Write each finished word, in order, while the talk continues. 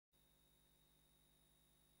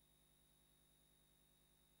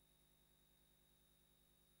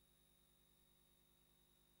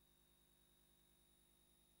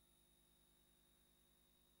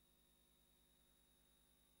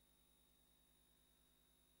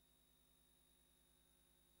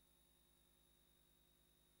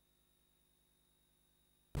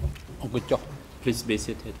Please be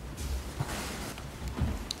seated.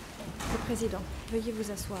 Le Président, veuillez vous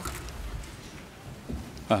asseoir.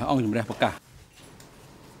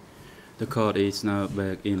 The court is now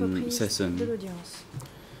back in Reprise de session, l'audience.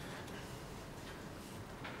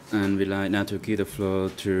 and we'd like now to give the floor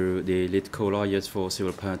to the lead co-lawyers for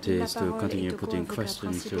civil La parties to parole continue est aux putting co-avocats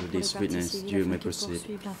questions to principaux pour les this parties witness. civiles You afin may qu'ils proceed.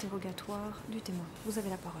 poursuivent l'interrogatoire du témoin. Vous avez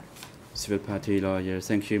la parole. Civil party lawyer,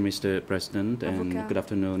 thank you, Mr. President, and Avocat, good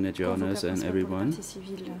afternoon, Your co-avocat Honors, and principal pour les everyone. parties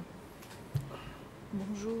civiles.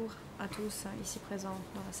 Bonjour à tous ici présents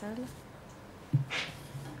dans la salle.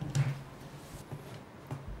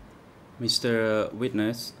 Mr.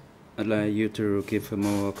 Witness, I'd like you to give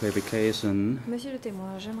more clarification Monsieur le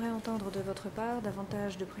témoin, j'aimerais entendre de votre part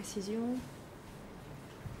davantage de précisions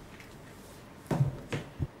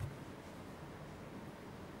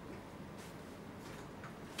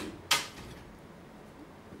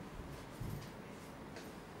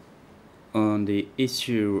on the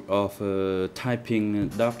issue of typing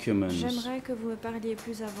documents. J'aimerais que vous me parliez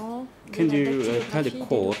plus avant de Can la you tell dactylographie the des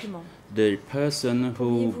court documents. the person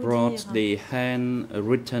who Pourriez-vous brought dire the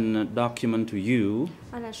handwritten document to you,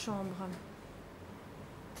 À la Chambre,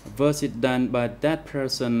 was it done by that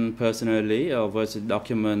person personally, or was the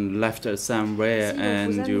document left somewhere si vous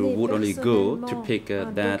and you amenez would only go to personnellement pick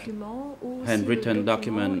un that document, ou handwritten si le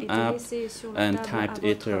document était up laissé sur la and table typed à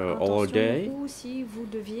it votre all intention, day? ou si vous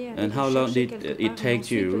deviez aller And le how long chercher did quelque it part take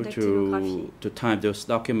ensuite le you dactylographier. to type those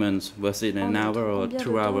documents? Was it an En outre, hour or combien de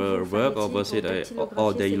 2 temps hour vous work, or fallait-il was pour it a dactylographier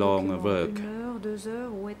all day ces long documents? work? 1 heure, 2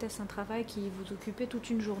 heures, ou était-ce un travail qui vous occupait toute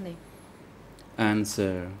une journée?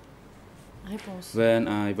 Answer. Réponse. When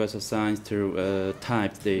I was assigned to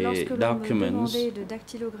type the Lorsque l'on me documents, demandait de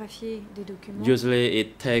dactylographier des documents, usually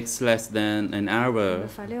it takes less than an il hour me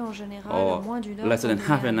fallait en général or moins d'une heure less pour than mener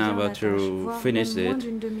half à an bien hour la tâche, to voire finish même moins it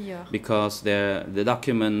d'une demi-heure. because the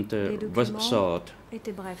document Les was documents short,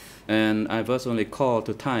 étaient brefs. and I was only called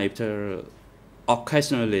to type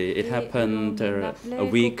occasionally. It Et happened l'on a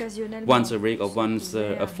m'appelait week, qu'occasionnellement. once a week, or Ça once pouvait a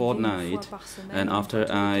arriver une fois fortnight. par semaine, And ou une after fois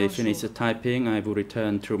tous les I 15 finished jours. typing, I would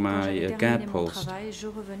return to Quand my j'avais guard terminé mon post. travail, je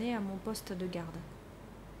revenais à mon poste de garde.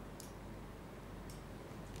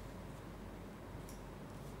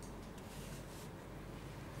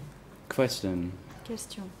 Question.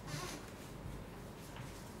 Question.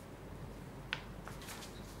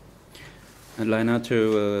 I'd like now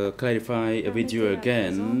to clarify with you Permettez à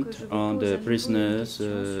again présent que je vous on pose à the nouveau prisoners une question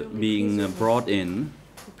sur les being prisonniers. brought in.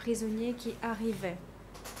 Les prisonniers qui arrivaient.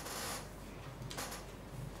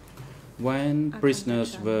 When À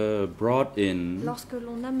prisoners Campeche. were brought in, Lorsque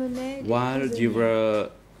l'on amenait les while you prisonniers were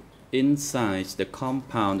inside the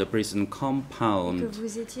compound, the prison et que compound,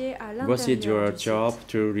 vous étiez à was it your l'intérieur du job site,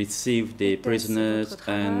 to receive the était-ce prisoners votre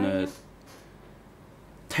and travail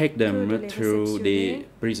take que them de les to the réceptionner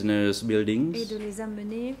prisoners' et buildings? de les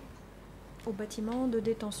amener au bâtiment de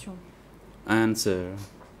détention? Answer.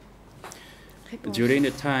 Réponse. During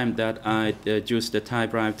the time that I used the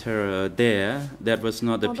typewriter there, that was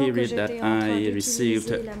not the Pendant que period that j'étais en train I d'utiliser received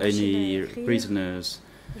la machine à any écrire, prisoners.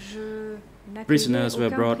 Je n'accueillais Prisoners were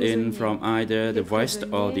aucun brought in prisonnier. from either the Les west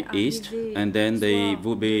or the prisonniers east, arrivaient and then they soit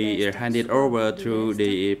would de be l'est, handed soit over de to l'est.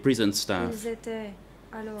 the prison staff. Ils étaient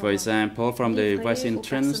alors For example, from the livrés west au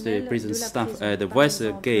entrance, the personnel prison de la staff prison. at the Par west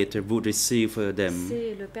exemple, gate would receive them.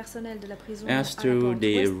 c'est le personnel de la prison As à la to porte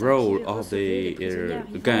the ouest role qui of recevait les the prisonniers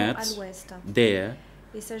arrivant guards à l'ouest. there,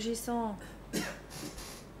 Et s'agissant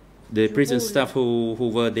the du prison rôle staff who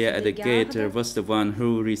were there at the des gate gardes, was the one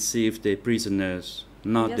who received the prisoners, eh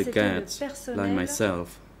not bien, the c'était le guards like personnel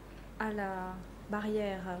myself. à la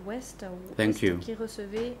barrière ouest ou Thank you. est qui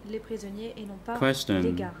recevait les prisonniers et non pas Question.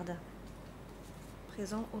 les gardes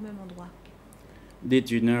présents au même endroit. Did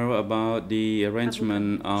you know about the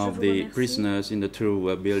arrangement Je of vous the remercie. prisoners in the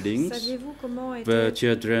two buildings? Saviez-vous comment Were étaient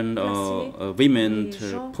children or placés women les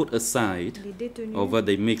gens, put aside, les détenus or were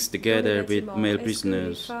they mixed dans les together with bâtiments? male Est-ce que les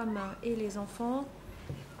prisoners? femmes et les enfants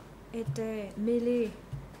étaient mêlés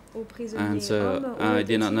aux prisonniers Answer, hommes ou I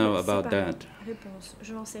did not étaient-ils know about séparés? that. Réponse,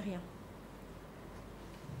 je n'en sais rien.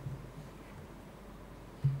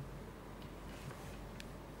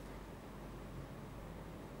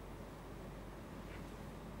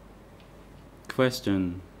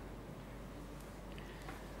 Question.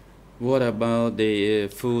 What about the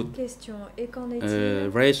food Question, et qu'en est-il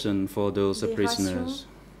ration for those des prisoners? rations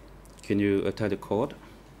Can you tell the court?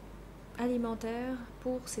 alimentaire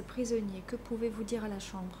pour ces prisonniers? Que pouvez-vous dire à la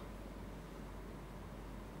Chambre?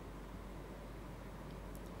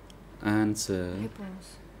 Answer.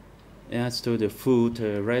 Réponse. As to the food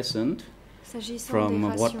ration, S'agissant from des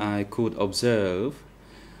what rations, I could observe,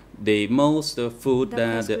 The most food D'après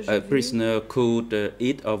that ce que a j'ai vu, prisoner could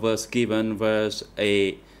eat or was given was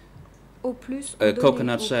au plus, on a donnait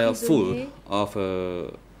coconut aux shell full prisonniers of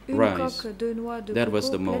une rice. coque de noix de That was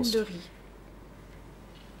coco the pleine most. de riz.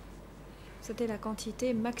 C'était la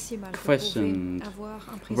quantité maximale que Question. pouvait avoir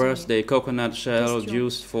un Was prisonnier. the coconut shell Question.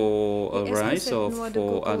 used for Et est-ce que rice cette or noix de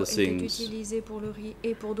for coco other était things? utilisée pour le riz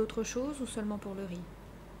et pour d'autres choses ou seulement pour le riz?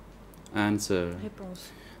 Answer.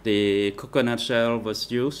 Réponse. The coconut shell was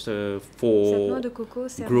used Cette noix for de coco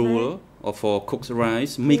servait gruel or for cooked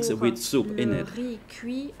rice mixed pour with soup in le it. riz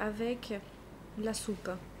cuit avec la soupe,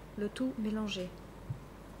 le tout mélangé.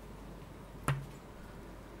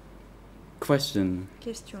 Question.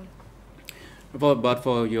 Question. But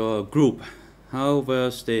for your group, how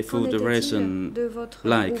was the Qu'en food était-il ration de votre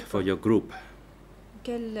like groupe? for your group?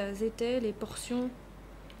 Quelles étaient les portions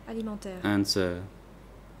alimentaires? Answer.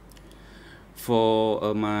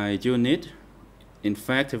 For my unit, in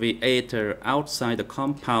fact, we ate outside the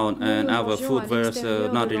compound, Nous and nous our mangions food à was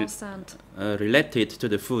l'extérieur not de l'enceinte. related to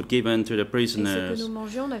the food given to the Et ce que prisoners. nous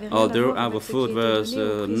mangions n'avait rien à Although voir our avec ce qui food était was donné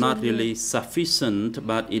aux not prisonniers. really sufficient,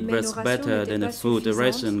 but it Mais was nos rations better n'étaient than the pas food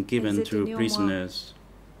ration suffisantes, given elles étaient to néanmoins prisoners.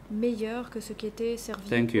 meilleures que ce qui était servi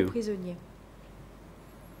Thank you. aux prisonniers.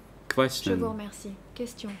 Je Question. vous remercie.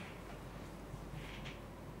 Question.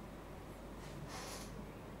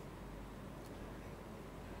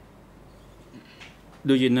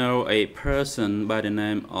 Do you know a person by the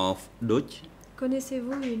name of Dutch?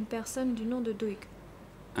 Connaissez-vous une personne du nom de Duik?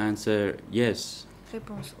 Answer, yes.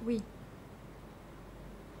 Réponse. Oui.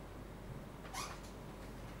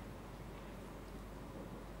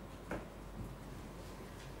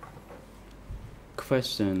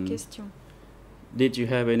 Question. Question. Did you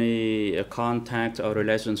have any contact or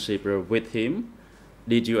relationship with him?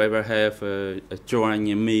 Did you ever have a joint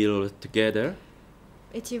meal together?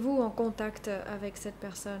 Étiez-vous en contact avec cette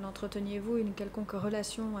personne? Entreteniez-vous une quelconque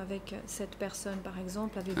relation avec cette personne, par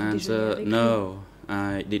exemple? Avez-vous déjeuné Answer, avec lui? no,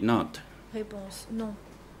 I did not. Réponse. Non.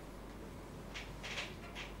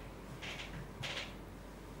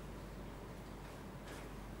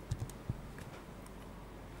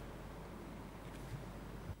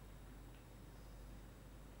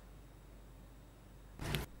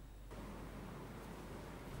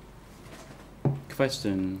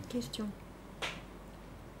 Question. Question.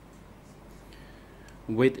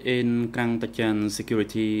 Within Kangtachan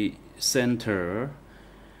Security Center,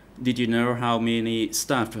 did you know how many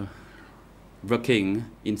staff working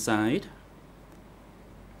inside?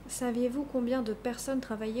 Saviez-vous combien de personnes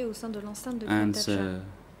travaillaient au sein de l'enceinte de Kangtachan? Answer.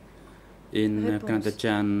 In Réponse.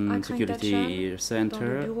 Kangtachan À Security Kangtachan, dans le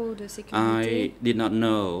Center, bureau de I sécurité, did not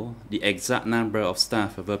know the exact number of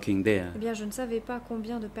staff working there. eh bien, je ne savais pas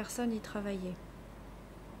combien de personnes y travaillaient.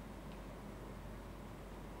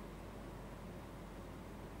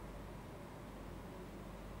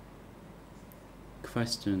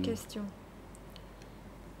 Question. Question.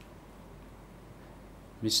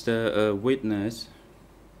 Mr. Witness,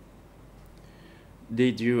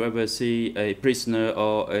 did you ever see a prisoner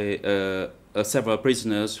or several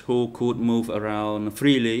prisoners who could move around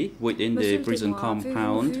freely within Monsieur the le prison témoin, avez-vous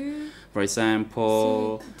compound? vu For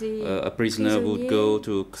example, si des a prisoner would go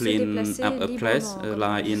to se clean déplacer up a place, librement, comme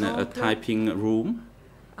like par in a exemple, typing room?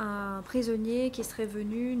 un prisonnier qui serait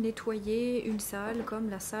venu nettoyer une salle comme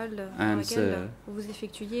la salle dans Answer. laquelle vous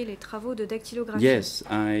effectuiez les travaux de dactylographie? Yes,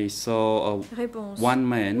 I saw Réponse. one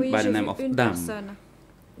man Oui, by the j'ai name vu of une Dam personne.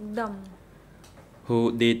 Dam.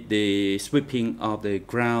 who did the sweeping of the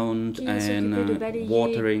ground Qui and s'occupait de balayer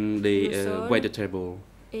watering le the sol. vegetable.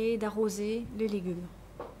 Et d'arroser les légumes.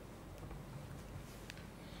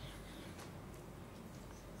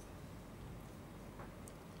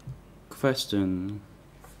 Question.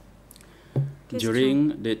 Question.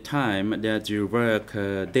 During the time that you work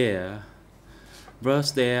there,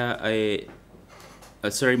 was there a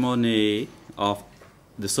ceremony of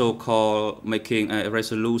the so-called making a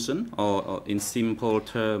resolution, or in simple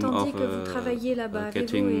term Tandis of que vous travailliez là-bas, avez-vous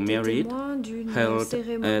getting été married témoin d'une held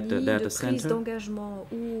cérémonie at de that prise center? d'engagement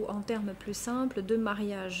ou, en termes plus simples, de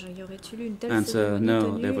mariage? Y aurait-il eu une telle Answer, cérémonie no,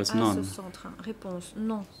 tenue there à was ce none. centre? Réponse,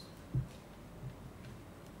 non.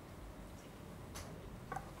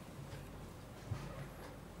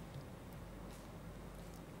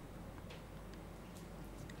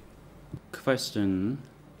 Question.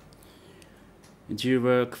 You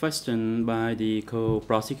were questioned by the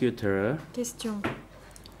co-prosecutor Question.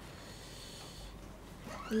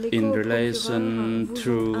 in Les relation co-procureurs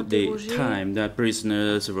to vous ont the interrogé time that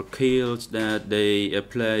prisoners were killed, that they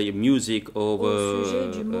play music au sujet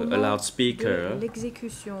over du a moment loudspeaker. de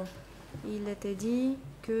l'exécution. Il était dit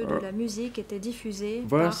que de la musique était diffusée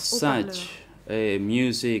Was par haut-parleur. such a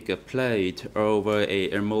music played over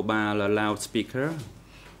a mobile loudspeaker?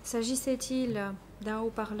 S'agissait-il d'un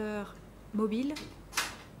haut-parleur mobile?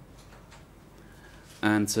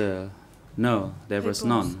 Answer: no, there was Réponse: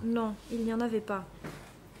 none. non, il n'y en avait pas.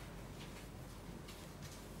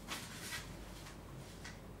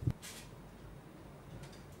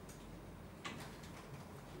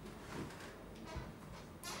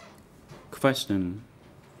 Question: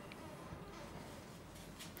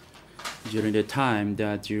 during the time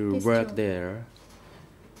that you Question. worked there,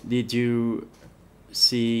 did you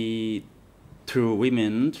see two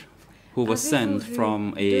women who were Avez-vous sent vu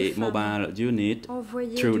from deux a femmes mobile unit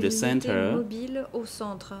envoyé through d'une the unité center? mobile au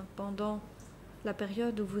centre pendant la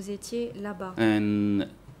période où vous étiez là-bas? And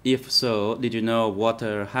if so, did you know what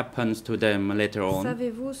happened to them later on?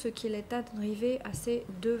 Savez-vous ce qu'il est arrivé à ces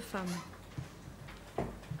deux femmes?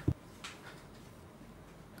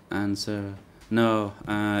 Answer: no,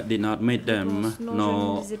 I did not meet them Réponse: non, je ne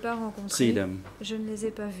nor les ai pas see rencontrées, them. je ne les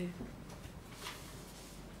ai pas vus.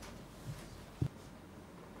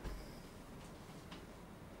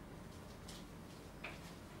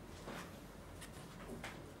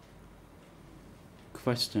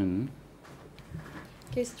 Question: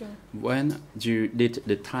 Question. when you did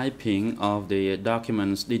the typing of the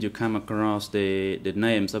documents, did you come across the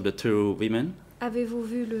names of the two women? Avez-vous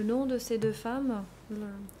vu le nom de ces deux femmes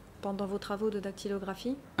pendant vos travaux de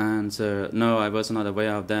dactylographie? Answer: no, I was not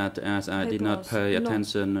aware of that as I did not Réponse: pay non,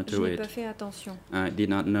 attention je to n'ai pas it. fait attention. I did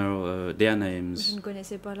not know their Je names ne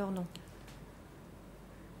connaissais pas leur nom.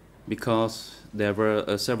 because there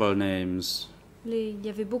were several names. Il y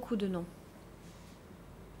avait beaucoup de noms.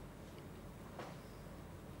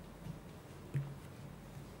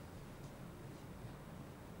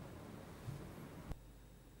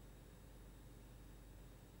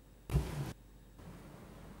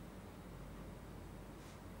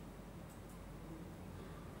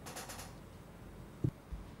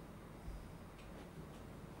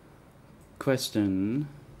 Question: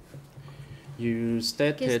 you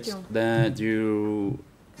stated Question. that you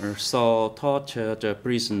saw tortured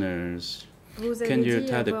prisoners. Vous Can avez you dit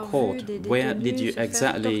tell the avoir court vu des where did détenus you se faire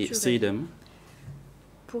exactly torturer. see them?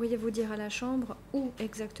 Pourriez-vous dire à la Chambre où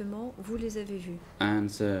exactement vous les avez vus?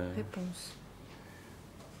 Answer: Réponse: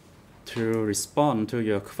 to respond to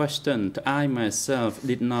your question, I myself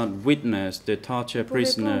did not witness the torture pour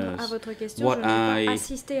répondre à prisoners. votre question, What je n'ai I pas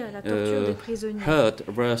assisté à la torture des prisonniers. heard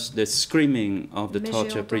was the screaming of the Mais j'ai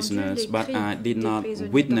torture entendu prisoners, les but cris I did des not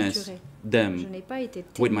prisonniers witness torturés. Je them n'ai pas été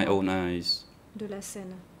with my témoin own eyes. de la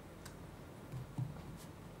scène.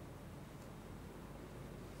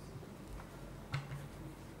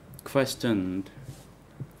 Question: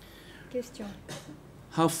 Question.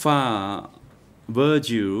 how far were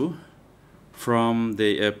you from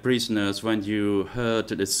the prisoners when you heard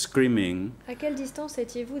the screaming? À quelle distance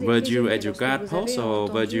étiez-vous des Were you prisonniers at your lorsque guard vous avez post or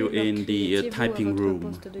were entendu you leur in cri? the Étiez-vous à typing votre room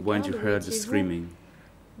poste de when you garde ou heard the étiez-vous screaming?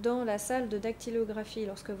 dans la salle de dactylographie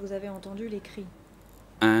lorsque vous avez entendu les cris?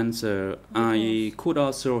 Answer: I could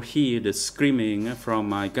also hear the screaming from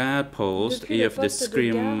my guard post Depuis le if the poste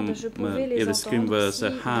de garde, je pouvais les scream entendre was si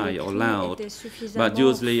high les or cris loud. étaient But suffisamment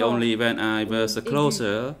usually forts only when I was ou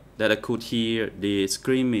closer that I could hear the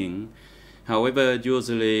screaming. However,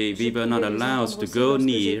 usually we Je were not pouvais les allowed entendre to aussi go lorsque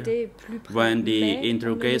near j'étais plus près, when the mais on ne nous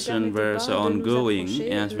interrogation permettait was pas de nous ongoing,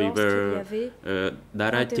 approcher as we lorsqu'il y were avait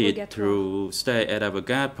directed interrogatoire. to stay at our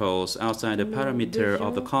guard post outside the Nous perimeter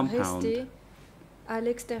of the devions compound. rester à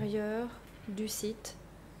l'extérieur du site,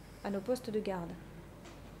 à nos postes de garde.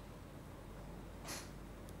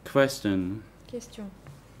 Question: Question.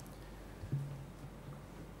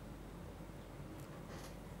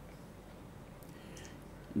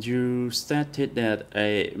 you stated that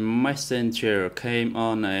a messenger came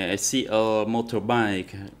on a CL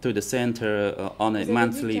motorbike to the center on a Vous avez dit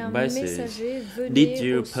monthly qu'un basis. messager Did venait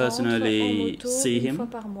you au centre en personally moto see une him? fois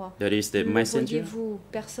par mois. That is the Le messenger. voyez-vous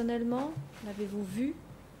personnellement? L'avez-vous vu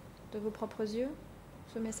de vos propres yeux,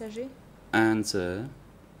 ce messager? Answer: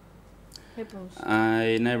 Réponse: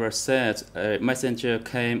 I never said a messenger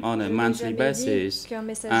came on a je n'ai monthly jamais basis. dit qu'un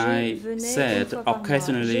messager I venait une said fois par mois.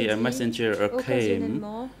 occasionally J'ai a dit messenger came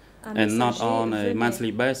occasionnellement un and not messager on a venait.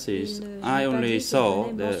 monthly basis. Je n'ai I pas only dit qu'il saw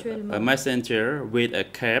venait a mensuellement. messenger with a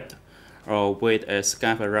cap or with a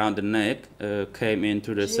scarf around the neck came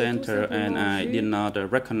into the J'ai tout center, and simplement I vu did not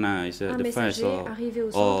recognize un the face messager arrivé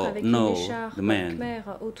au centre avec une know écharpe the man. khmer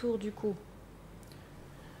autour du cou.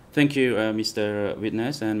 Thank you, Mr.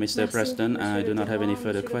 Witness and Mr. Merci, President. Monsieur I le do not have any témoin,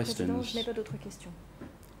 further Monsieur le Président, je n'ai questions. pas d'autres questions.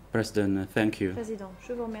 President, thank you. Président,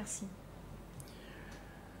 je vous remercie.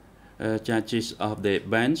 Judges of the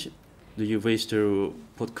bench, Do you wish to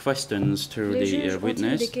put questions to Les the juges ont-ils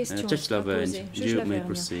witness? des questions Judge à Lavergne, poser? Juge you may Lavergne.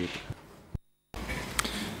 proceed.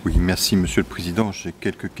 Oui, merci Monsieur le Président. J'ai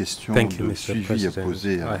quelques questions de suivi à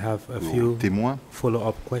poser aux témoins.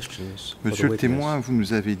 Monsieur le témoin, vous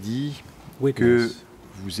nous avez dit que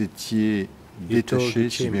vous étiez détaché,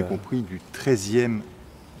 si j'ai bien compris, du 13e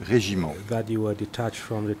régiment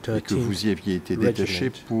et que vous y aviez été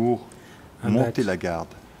détaché pour monter la garde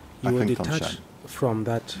à Krengtanshan.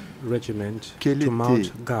 Quel était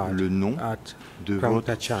le nom de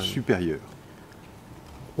votre supérieur?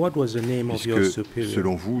 Puisque,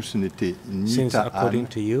 selon vous, ce n'était ni Ta'an,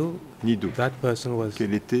 ni Duc.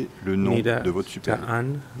 Quel était le nom de votre supérieur?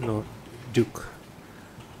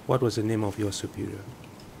 What was the name of your superior?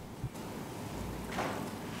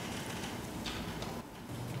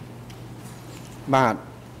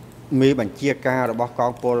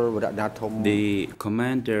 The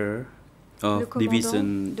commander of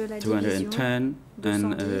Division 210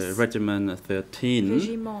 and Regiment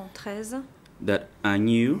 13 that I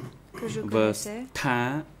knew was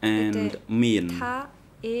Ta and Mien. Ta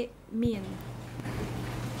et Mien.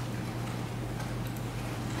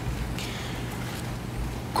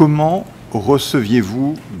 Comment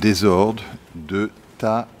receviez-vous des ordres de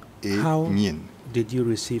Ta et Mien? Did you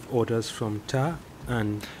receive orders from Ta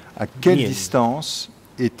and À quelle Mien? distance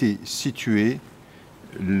était situé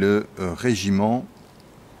le régiment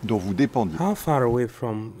dont vous dépendiez? How far away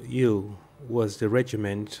from you was the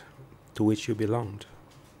regiment to which you belonged?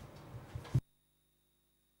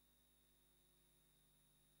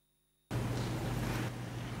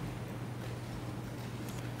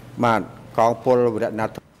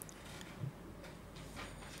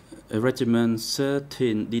 Regiment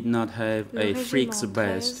 13 did not have a fixed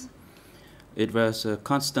base. It was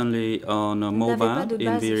constantly on mobile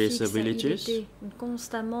in various villages. Il était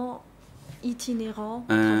constamment itinérant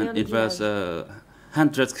à And travers les it was villages.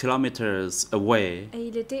 100 kilometers away Et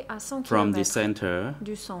il était à 100 from the km center,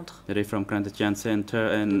 du centre. that is from Krangtachan center,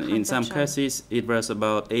 and in some cases it was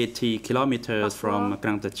about 80 kilometers from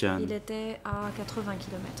Krangtachan. Il était à 80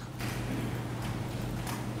 km.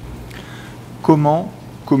 Comment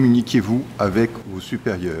communiquiez-vous avec vos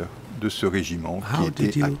supérieurs de ce régiment qui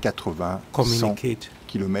était à 80-100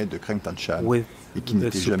 km de Krengtanshan et qui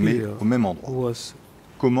n'était jamais au même endroit?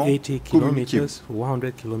 Comment 80 communiquiez-vous? kilometers,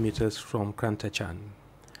 100 kilometers from Krangtachan.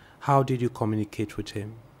 How did you communicate with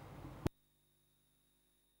him?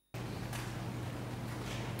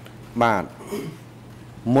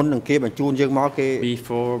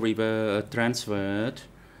 Before we were transferred,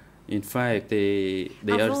 in fact, they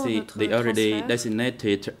already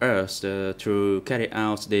designated us to carry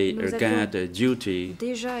out the guard duty.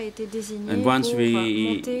 And once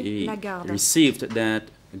we received that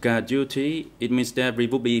guard duty, it means that we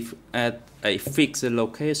would be at a fixed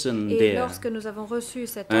location there.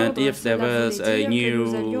 And if there was a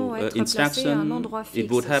new instruction, it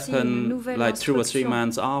would happen like 2 or 3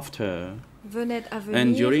 months after.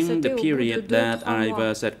 And during the period that I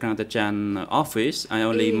was at Krangtachan office, I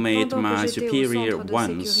only met my superior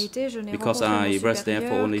once, because I was there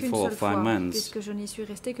for only 4 or 5 months.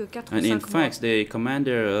 And in fact, the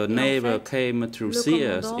commander never came to see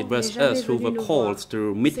us. It was us who were called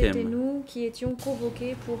to meet him.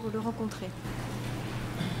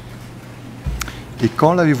 Et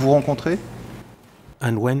quand l'avez-vous rencontré?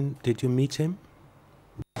 And when did you meet him?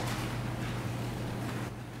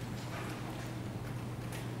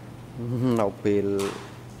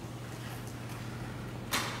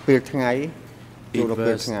 It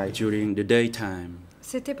was during the daytime.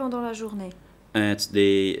 C'était pendant la journée. At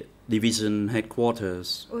the division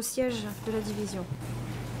headquarters. Au siège de la division.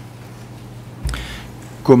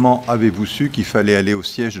 Comment avez-vous su qu'il fallait aller au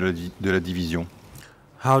siège de la division?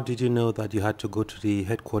 How did you know that you had to go to the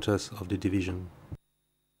headquarters of the division?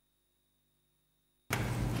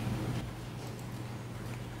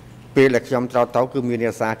 A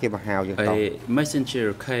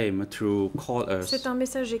messenger came to call us. C'est un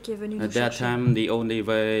messager qui est venu nous At that chercher. time, the only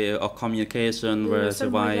way of communication Le was seul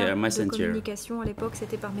via moyen de messenger. communication à l'époque,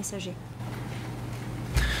 c'était par messager.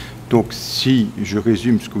 Donc, si je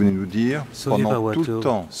résume ce que vous venez de nous dire, So if I pendant were tout to le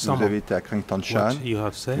temps où sum vous up avez été à Krengtanshan, What you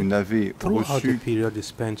have said, vous n'avez throughout the reçu period you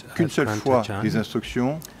spent qu'une at seule fois Krangtachan, des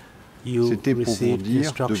instructions, you c'était pour vous received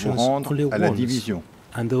dire de vous instructions rendre only à la once, division.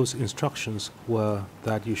 and those instructions were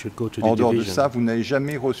that you should go to En the dehors de division. ça, vous n'avez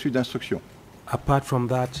jamais reçu d'instructions. Apart from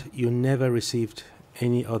that, you never received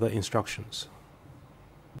any other instructions.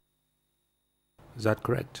 Is that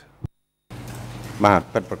correct?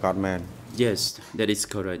 Yes, that is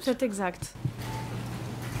correct. C'est exact.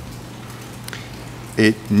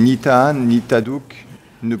 Et ni Ta'an ni Taduk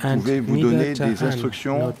ne pouvait vous donner des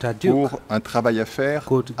instructions pour un travail à faire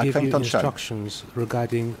à Krantachan.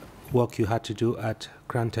 Regarding work you had to do at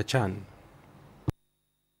Krantachan.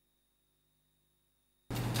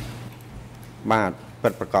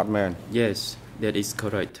 Yes, that is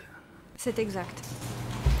correct. C'est exact.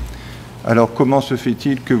 Alors comment se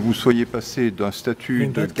fait-il que vous soyez passé d'un statut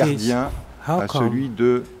de gardien à celui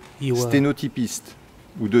de sténotypiste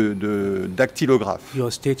ou de dactylographe?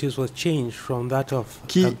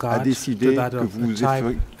 Qui a décidé que vous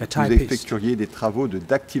effectueriez des travaux de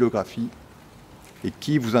dactylographie et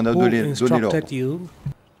qui vous en a donné l'ordre?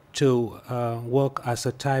 To work as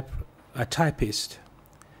a typist.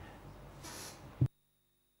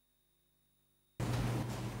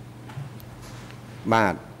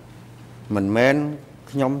 I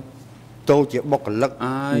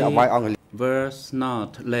was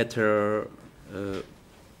not later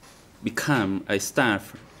become a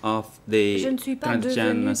staff of the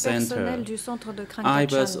Krantachan Center. I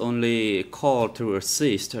was only called to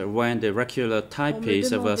assist when the regular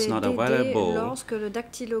typist was not available,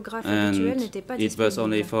 and it was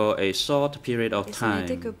only for a short period of time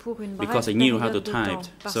because I knew how to type,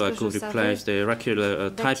 so I could replace the regular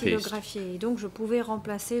typist.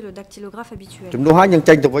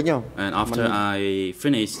 And after I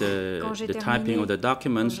finished the typing of the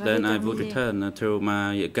documents, then I would return to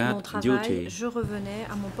my guard duty.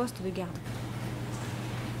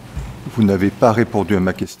 Vous n'avez pas répondu à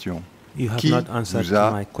ma question. Qui vous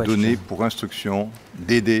a donné pour instruction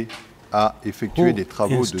d'aider à effectuer des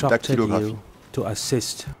travaux de dactylographie? To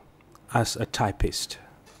assist as a typist.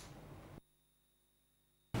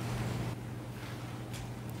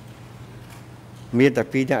 There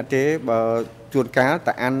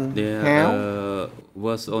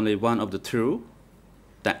was only one of the two,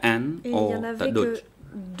 Ta'an or Ta'duj.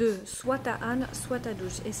 Deux, soit Ta'an, soit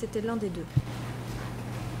Ta'duj, et c'était l'un des deux.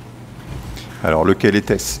 Alors lequel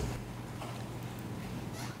était-ce?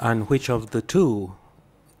 And which of the two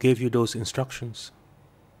gave you those instructions?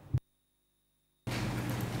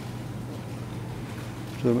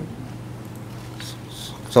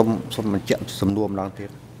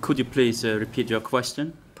 Could you please repeat your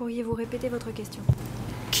question? Pourriez-vous répéter votre question?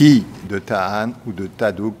 Qui de Ta'an ou de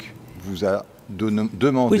Ta'duk vous a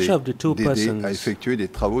demandé d'aider à effectuer des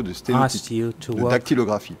travaux de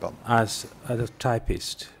dactylographie? As a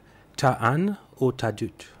typist, Ta'an ou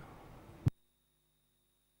Ta'dut?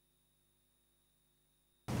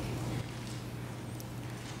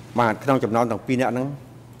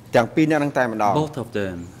 Both of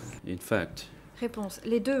them, in fact. Réponse,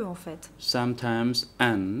 les deux en fait. Sometimes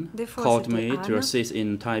Anne called me to assist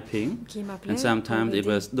in typing, and sometimes it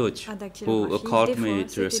was Dutch who called me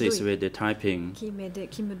to assist with the typing. Qui me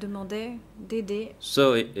demandait d'aider.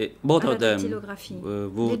 So both of them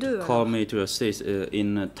would call me to assist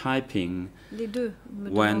in typing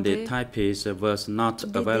when the typist was not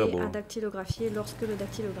available. À dactylographier lorsque le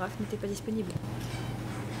dactylographe n'était pas disponible.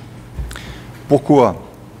 Pourquoi,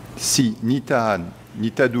 si ni Ta'an ni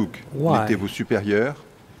Ta'duk n'étaient vos supérieurs,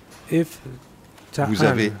 vous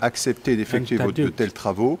avez accepté d'effectuer de tels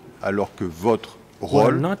travaux alors que votre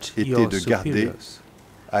rôle était de garder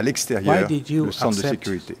à l'extérieur le centre de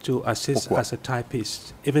sécurité? Pourquoi? As a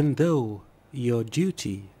typist, even though your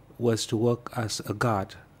duty was to work as a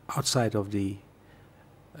guard outside of the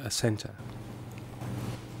center?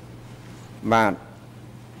 បាទ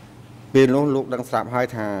ពេលនោះលោកដឹងស្រាប់ហើយ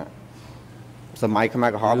ថា You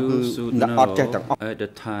should know at the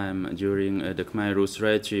time during the Khmer Rouge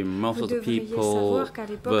regime, most of the people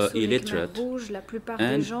were illiterate,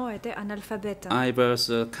 and I was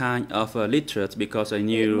kind of literate because I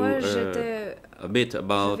knew a bit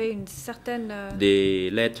about the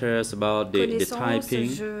letters, about the typing.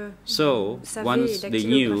 So once they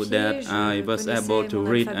knew that I was able to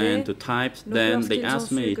read and to type, then they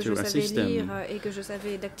asked me to assist them.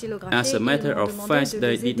 As a matter of fact,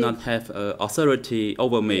 they did not have authority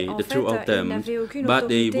over me, the two of them, but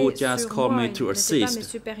they would just call me to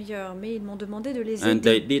assist. And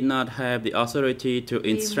they did not have the authority to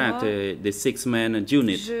instruct the six-man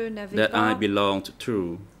unit that I belonged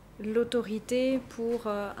to.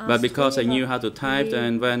 But because I knew how to type,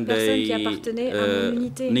 and when they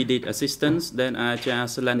needed assistance, then I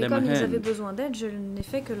just lent them a hand.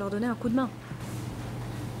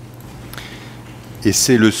 Et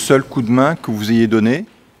c'est le seul coup de main que vous ayez donné,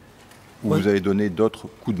 ou vous avez donné d'autres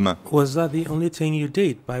coups de main? Was that the only thing you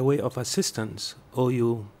did by way of assistance, or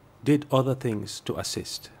you did other things to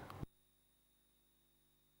assist?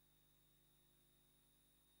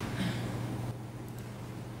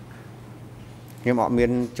 I did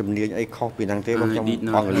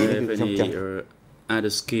not have any other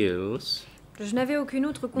skills Je n'avais aucune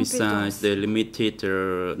autre compétence. Besides the limited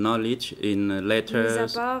knowledge in letters Mis à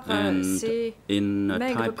part ces in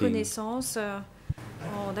maigres typing. connaissances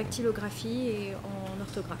en dactylographie et en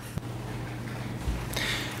orthographe.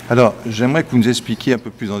 Alors, j'aimerais que vous nous expliquiez un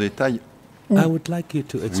peu plus en détail où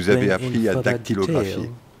vous avez appris à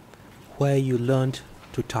dactylographier. Where you learned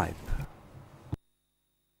to type.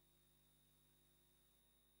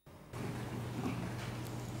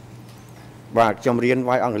 I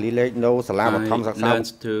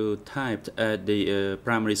learned to type at the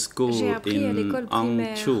primary school J'ai appris à l'école in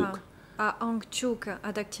primaire à Angchuk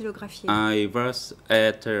à dactylographier. I was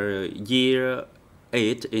at year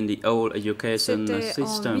 8 in the old education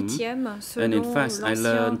system, and in fact I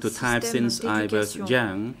learned to type since I was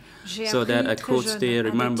young, so that I could still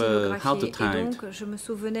remember how to type. Donc je me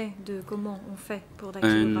souvenais de comment on fait pour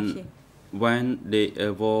dactylographier. When the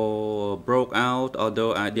war broke out,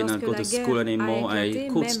 although I did not go to school anymore, I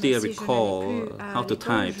could still recall how to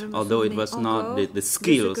type, although it was not the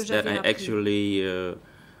skills that I actually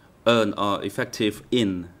earned or effective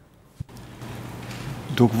in.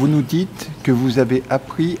 Donc vous nous dites que vous avez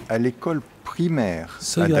appris à l'école primaire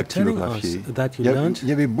à dactylographier. Il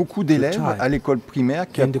y avait beaucoup d'élèves à l'école primaire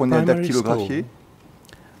qui apprenaient à dactylographier.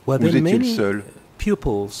 Vous étiez le seul.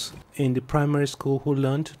 Pupils in the primary school who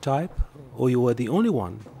learned to type, or you were the only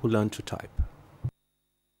one who learned to type?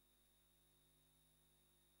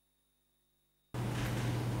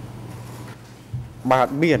 Yes,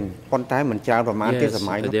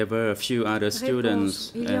 there were a few other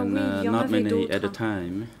students and not many at the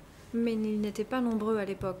time. Mais ils n'étaient pas nombreux à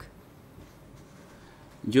l'époque.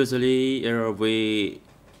 Usually we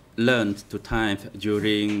learned to type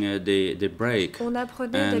during the break,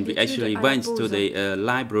 and we actually went to the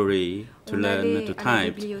library to learn to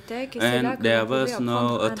type, and there was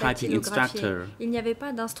no typing instructor. Il n'y avait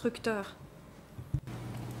pas d'instructeur.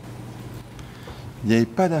 Il n'y avait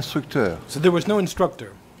pas d'instructeur. So there was no instructor.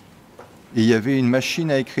 Et il y avait une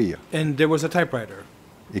machine à écrire. And there was a typewriter.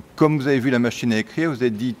 Et comme vous avez vu la machine à écrire, vous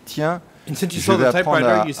avez dit tiens, je vais apprendre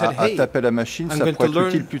à taper la machine, ça pourrait être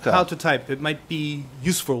utile plus tard. How to type. It might be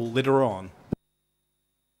useful later on.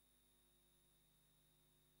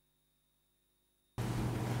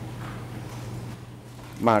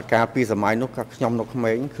 At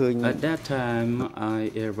that time,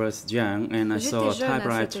 I was young and I saw a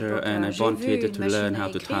typewriter and I wanted to learn how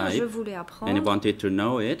to type and I wanted to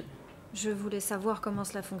know it. Je voulais savoir comment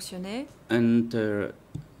cela fonctionnait. And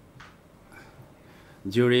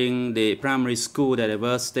during the primary school that I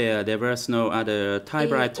was there was no other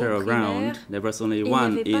typewriter around. There was only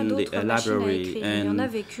one in the library, and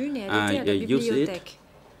I used it.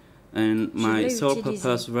 And my sole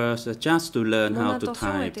purpose was just to learn how to type. Mon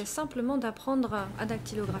intention était simplement d'apprendre à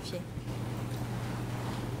dactylographier.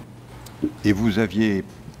 Et vous aviez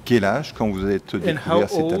quel âge quand vous avez découvert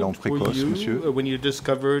ces talents précoces, monsieur? When you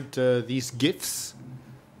discovered these gifts?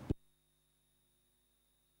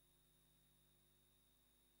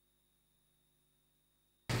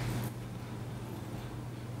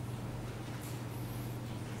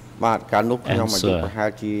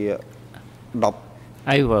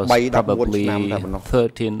 I was probably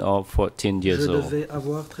 13 or 14 years old. Je devais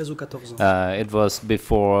avoir 13 ou 14 ans. It was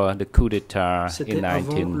before the coup d'etat in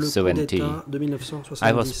 1970.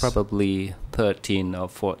 I was probably 13 or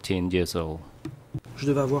 14 years old. Je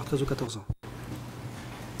devais avoir 13 ou 14 ans.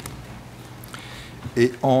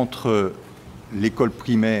 Et entre l'école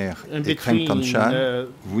primaire et Kreng Tanchan,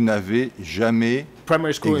 vous n'avez jamais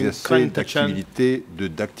exercé d'activité de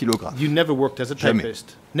dactylographe. You never worked as a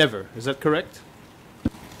typist. Never. Is that correct?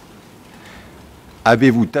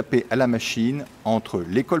 Avez-vous tapé à la machine entre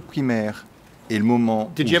l'école primaire et le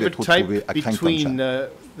moment où vous êtes retrouvé à Kreng between Tanchan?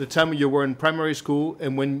 The time you were in primary school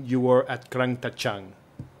and when you were at Kreng Tachang?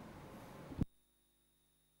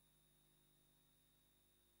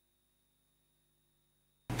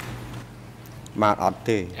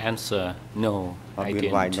 Answer: no, I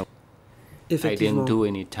didn't. I didn't do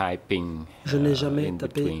any typing. Je n'ai jamais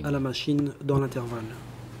tapé à la machine dans l'intervalle.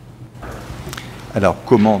 Alors,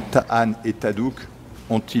 comment Ta'an et Tadouk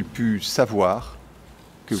ont-ils pu savoir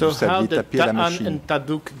que vous saviez taper à la machine? And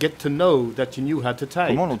Tadouk get to know that you knew how to type?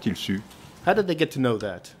 Comment l'ont-ils su? How did they get to know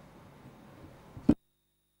that?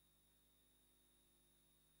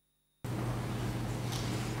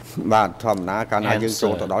 Answer,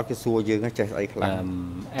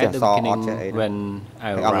 at the beginning, when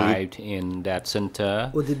I arrived in that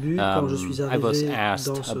center, Au début, quand je suis I was arrivé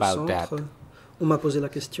asked dans ce about that. centre, on m'a posé la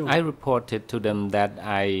question. I reported to them that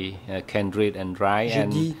I can read and write, J'ai and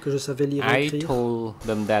dit que je savais lire et I écrire told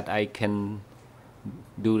them that I can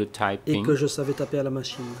do the et typing. que je savais taper à la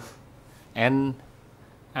machine. And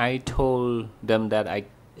I told them that I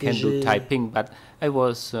can do typing, but I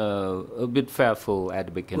was a bit fearful at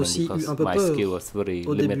the beginning because my skill was very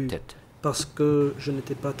limited. Parce que je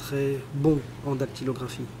n'étais pas très bon en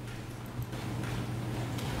dactylographie.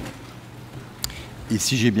 Et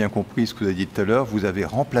si j'ai bien compris ce que vous avez dit tout à l'heure, vous avez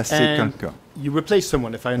remplacé quelqu'un. You replaced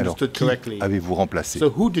someone, if I understood correctly. Qui avez-vous remplacé? So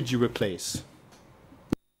who did you replace?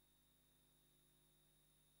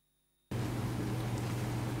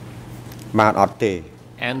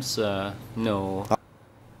 Answer: no.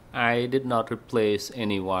 I did not replace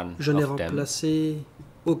anyone. Je n'ai remplacé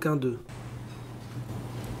aucun d'eux.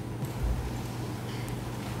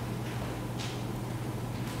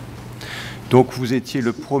 Donc vous étiez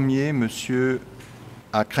le premier monsieur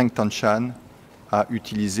à Kreng Tanchan à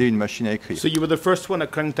utiliser une machine à écrire. So you were the first one at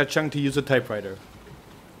Kreng Tachang to use a typewriter.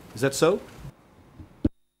 Is that so?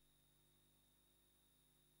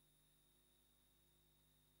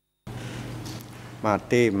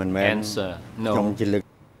 Answer: no.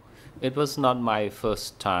 It was not my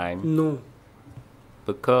first time. Non.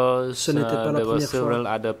 Because there were several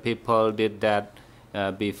other people did that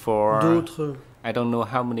before. D'autres. I don't know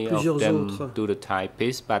how many of them do the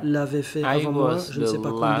typist, but I was the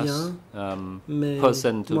last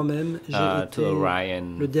person to arrive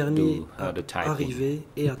and le dernier do the typing. Arrivé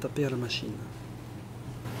et à taper à la machine.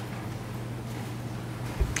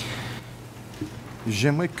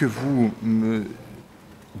 J'aimerais que vous me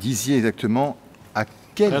disiez exactement à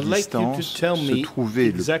quelle distance se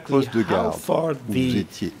trouvait le poste de garde où vous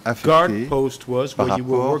étiez affecté par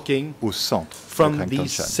rapport au centre de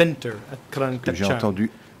Kreng Tanchan. J'ai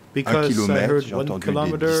entendu 1 kilomètre, j'ai entendu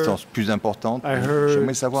des distances plus importantes.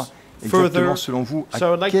 J'aimerais savoir exactement, selon vous,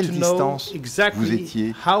 à quelle distance vous étiez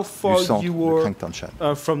du centre de Kreng Tanchan.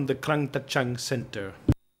 From the Kreng Tachang Center.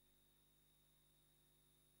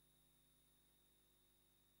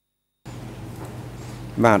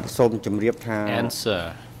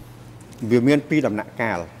 Answer: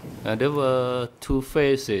 there were two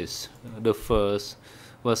phases. The first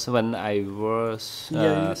was when I was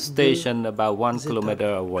stationed about 1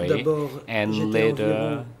 kilometer away, and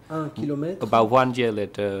later, about 1 year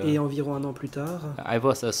later, et environ un an plus tard, I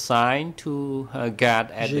was assigned to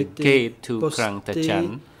guard at the gate to Kreng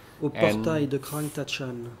Tachan, au portail de Kreng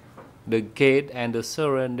Tachan. The gate and the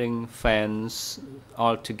surrounding fence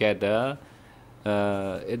altogether.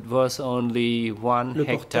 It was only 1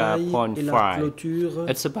 hectare, 0.5.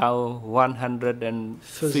 It's about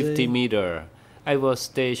 150 meters. I was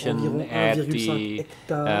stationed at the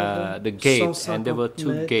gate, and there were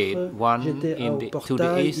two gates, one to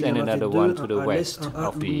the east and another one to the west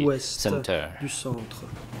of the center.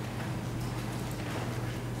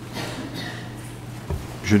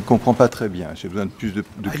 Je ne comprends pas très bien, j'ai besoin de plus de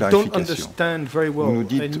clarification. Vous nous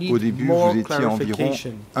dites au début vous étiez à environ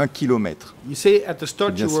 1 kilomètre. C'est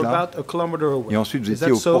bien cela. Et ensuite vous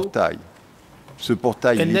étiez au portail. Ce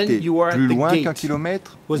portail il était plus loin qu'1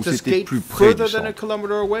 kilomètre ou c'était plus près du centre?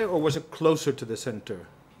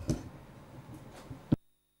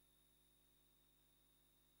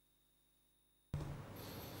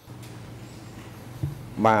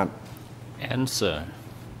 Answer: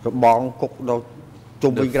 the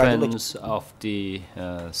fence of the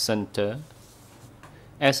center,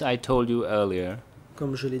 as I told you earlier,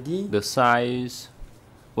 comme je l'ai dit, the size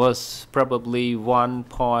was probably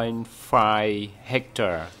 1.5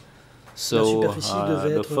 hectare. So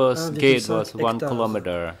the first gate was 1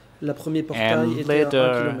 kilometer. La première portail and était later,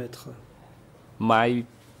 à 1 kilomètre. My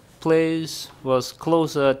place was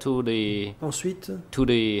closer to the Ensuite,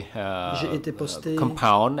 j'ai été posté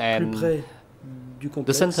compound, and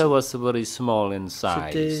the center was very small in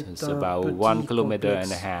size. It's about 1 kilometer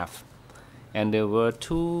and a half. And there were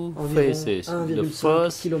two phases. The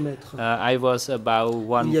first, I was about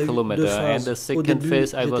 1 kilometer, and the second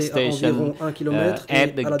phase, I was stationed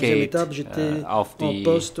at the gate of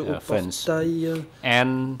the fence.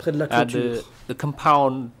 And the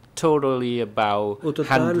compound totally about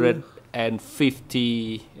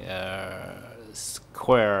 150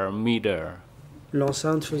 square meter.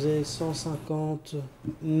 L'enceinte faisait 150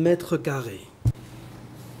 mètres carrés.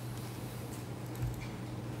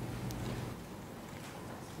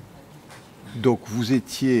 Donc vous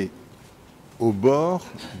étiez au bord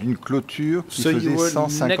d'une clôture qui faisait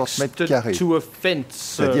 150 mètres carrés.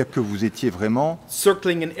 C'est-à-dire que vous étiez vraiment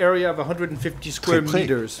circling an area of 150 square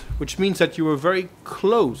meters, which means that you were very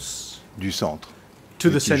close du centre. To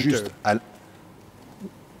the center.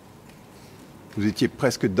 Vous étiez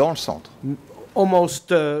presque dans le centre.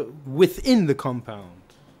 Almost within the compound.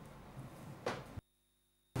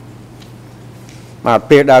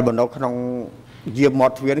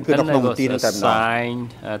 When I was assigned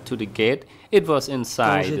to the gate, it was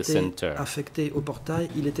inside the center. Affecté au portail,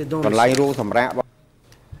 il était dans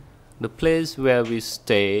The place where we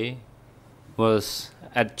stay was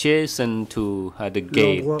adjacent to the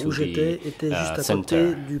gate L'endroit to où j'étais était juste à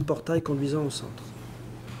côté du portail conduisant au centre.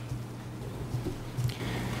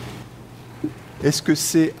 Est-ce que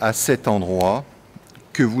c'est à cet endroit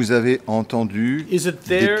que vous avez entendu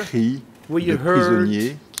des cris de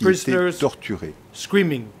prisonniers qui étaient torturés?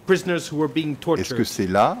 Screaming, prisoners who were being tortured. Est-ce que c'est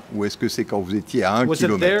là ou est-ce que c'est quand vous étiez à 1 kilomètre?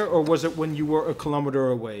 Was it there or was it when you were a kilometer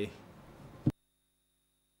away?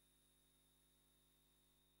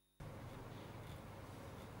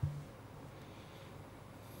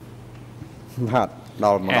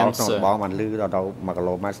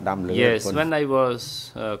 Yes, when I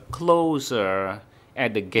was closer at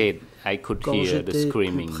the gate, I could hear the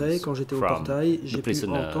screaming quand j'étais au portail, j'ai pu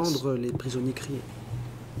entendre les prisonniers crier.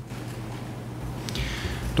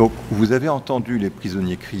 Donc, vous avez entendu les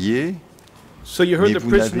prisonniers crier, mais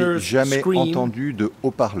vous n'avez jamais entendu de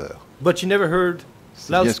haut-parleur. But you never heard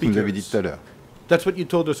c'est bien ce que vous avez dit tout à l'heure. That's what you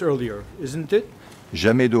told us earlier, isn't it?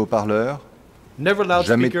 Jamais de haut-parleur,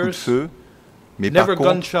 jamais de coup de feu, mais par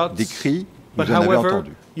contre, des cris, vous en avez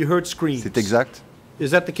entendu. C'est exact?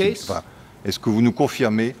 Is that the case? Enfin, est-ce que vous nous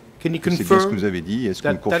confirmez que c'est bien ce que vous avez dit? Est-ce que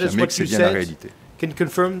vous confirmez que c'est bien la réalité? Can you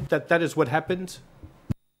confirm that that is what happened?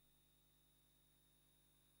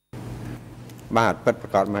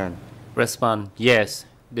 Respond, yes,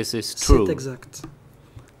 this is true. C'est exact.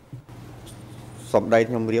 I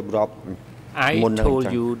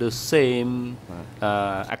told you the same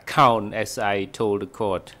account as I told the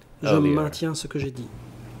court earlier. Je maintiens ce que j'ai dit.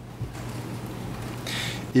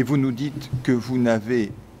 Et vous nous dites que vous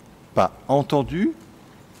n'avez pas entendu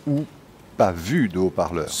ou pas vu de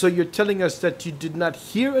haut-parleurs. So you're telling us that you did not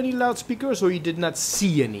hear any loudspeakers or you did not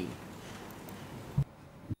see any?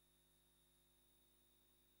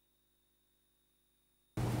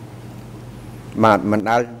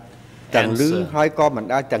 Answer, I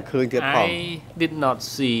did not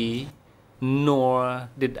see nor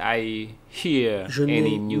did I hear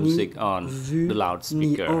any music on the loudspeaker. Je n'ai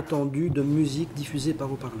ni entendu de musique diffusée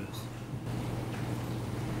par haut-parleur.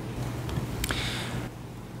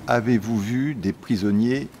 Avez-vous vu des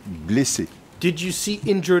prisonniers blessés? Did you see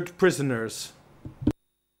injured prisoners?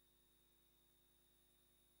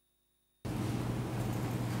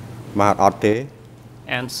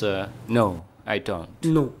 Answer, no, I don't.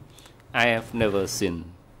 Non. I have never seen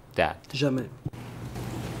that. Jamais.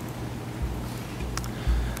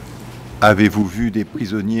 Avez-vous vu des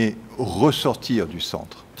prisonniers ressortir du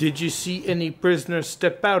centre? Did you see any prisoners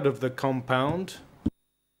step out of the compound?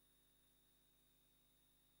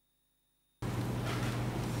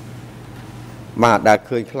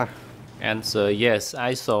 Answer, yes,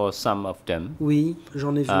 I saw some of them. Oui,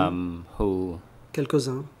 j'en ai vu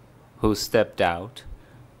quelques-uns. Who stepped out.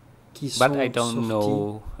 But I don't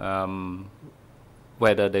know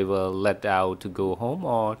whether they were let out to go home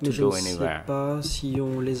or to go anywhere. Je ne sais pas si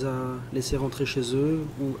on les a laissés rentrer chez eux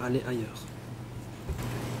ou aller ailleurs.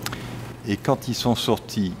 Et quand ils sont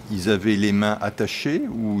sortis, ils avaient les mains attachées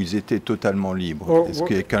ou ils étaient totalement libres? Est-ce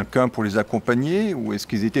qu'il y avait quelqu'un pour les accompagner ou est-ce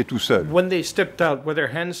qu'ils étaient tout seuls? When they stepped out, were their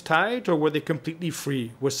hands tied or were they completely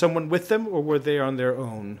free? Was someone with them or were they on their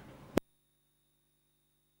own?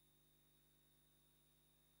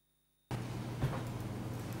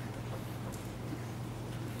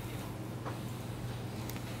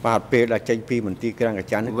 When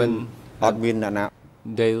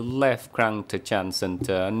they left Krang Tachan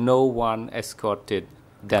Center, no one escorted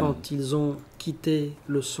them. Quand ils ont quitté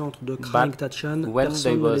le centre de Krang Tachan,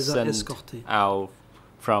 personne ne les a escortés. Out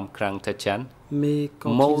from Krang Tachan, mais quand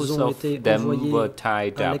ils ont été envoyés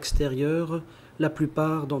à l'extérieur, la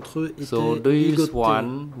plupart d'entre eux étaient ligotés.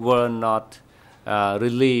 Were not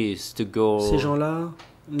released to go Ces gens-là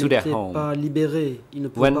n'étaient pas libérés, ils ne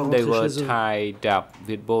pouvaient pas rentrer chez eux. Tied up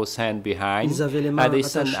with both hands behind, ils avaient les mains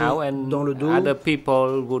attachées dans le dos. Other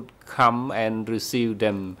people would come and receive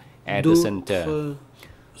them at the center.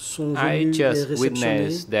 I just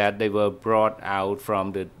witnessed that they were brought out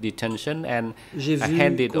from the detention and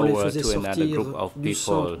handed over to another group of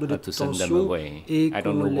people to send them away. I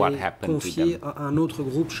don't know what happened to them. À un autre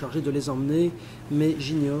groupe chargé de les emmener, mais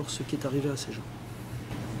j'ignore ce qui est arrivé à ces gens.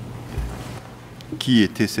 Qui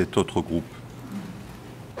était cet autre groupe?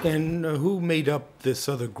 And who made up this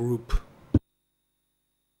other group?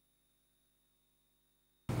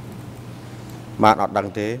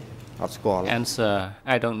 Answer,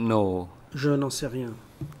 I don't know. Je n'en sais rien.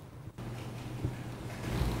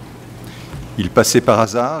 Il passait par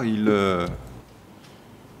hasard,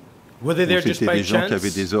 Were they there just by des gens chance? qui avaient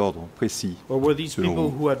des ordres précis? Or were these people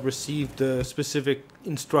vous? who had received specific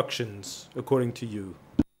instructions, according to you?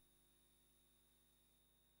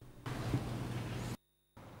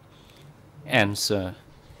 Answer.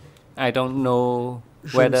 I don't know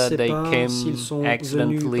whether they came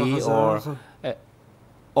accidentally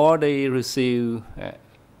or they received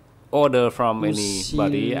order from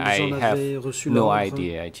anybody. I have no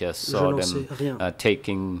idea. I just saw them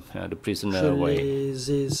taking the prisoner away. Je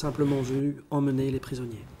les ai simplement vus emmener les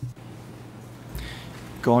prisonniers.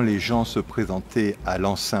 Quand les gens se présentaient à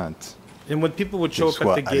l'enceinte, qu'elle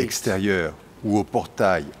soit à l'extérieur ou au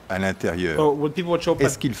portail à l'intérieur,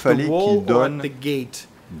 est-ce qu'il fallait qu'ils donnent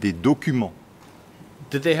des documents?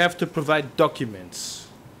 Did they have to provide documents?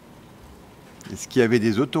 Est-ce qu'il y avait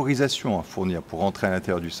des autorisations à fournir pour entrer à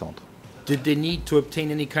l'intérieur du centre? Did they need to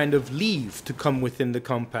obtain any kind of leave to come within the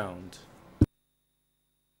compound?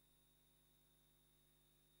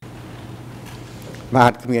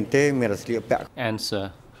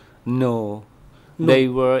 Answer. No. They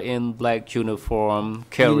were in black uniform,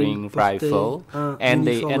 carrying rifle, and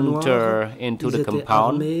they enter into the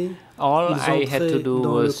compound. All I had to do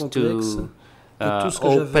was to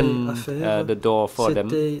open the door for them.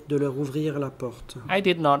 De leur ouvrir la porte. I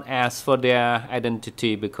did not ask for their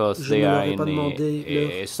identity because they are in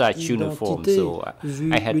such uniform, so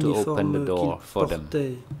I had to open the door for them.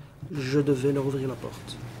 Je devais leur ouvrir la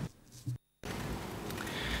porte.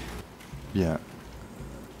 Bien.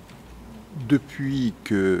 Depuis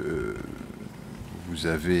que vous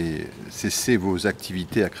avez cessé vos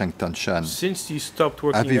activités à Kreng Tanchan,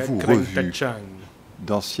 avez-vous revu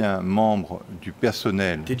d'anciens membres du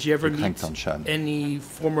personnel de Kreng Tanchan?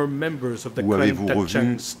 Ou avez-vous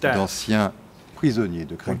revu d'anciens prisonniers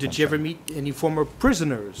de Kreng Tanchan?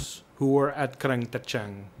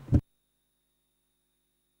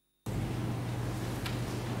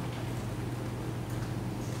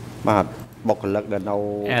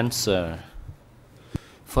 Answer.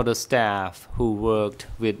 For the staff who worked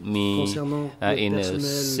with me in a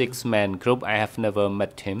 6-man group, I have never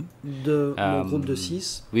met him.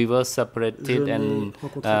 We were separated and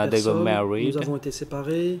they were married.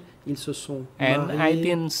 And I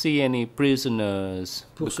didn't see any prisoners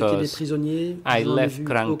because I left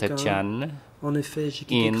Kreng Tachan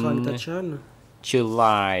in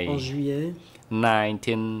July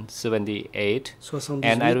 1978,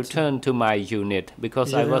 and I returned to my unit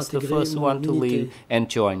because I was the first one to leave and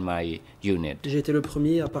join my unit. J'ai été le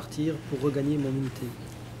premier à partir pour regagner mon unité.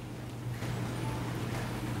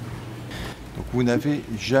 Donc vous n'avez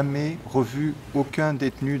jamais revu aucun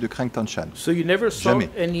détenu de Kreng Tanchan? So you never saw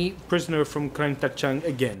any prisoner from Kreng Tachan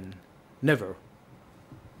again? Never?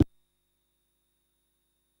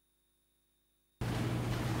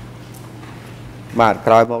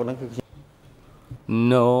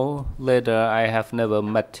 No, later I have never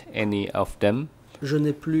met any of them. Je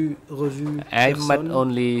n'ai plus revu I personne. met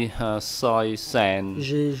only Srei,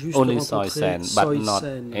 only Srei, but not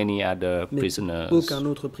any other prisoners. Aucun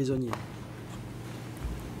autre prisonnier.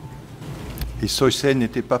 Et Srei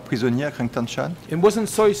n'était pas prisonnier à Kreng Tanchan? And wasn't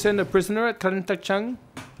Srei a prisoner at Kreng Tachan?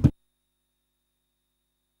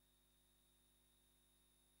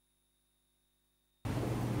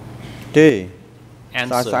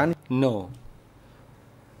 Answer. No.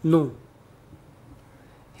 Non.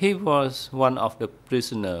 He was one of the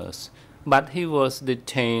prisoners, but he was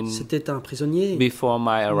detained C'était un prisonnier, before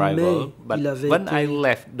my arrival. But when I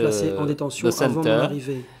left the center,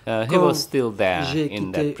 he was still there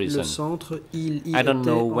in that prison. Centre, I don't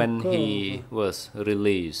know when he was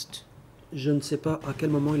released. Je ne sais pas à quel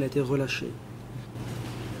moment il a été relâché.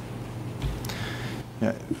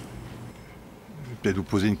 Peut-être vous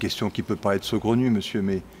poser une question qui peut paraître saugrenue, monsieur,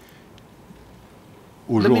 mais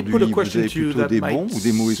aujourd'hui, vous avez plutôt des bons ou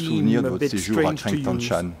des mauvais souvenirs de votre séjour à Kreng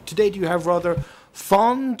Tanchan? Today, do you have rather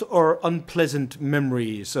fond or unpleasant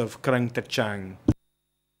memories of Kreng Tachan?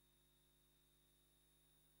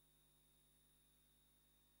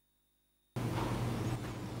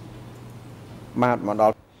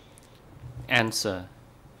 Answer.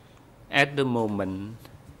 At the moment,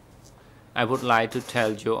 I would like to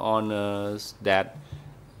tell your honors that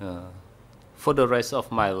for the rest of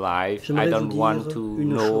my life, I don't want to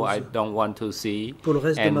know, I don't want to see,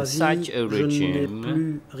 and such a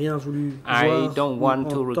regime, I don't want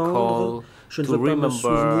to recall, to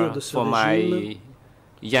remember for my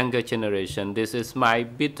younger generation. This is my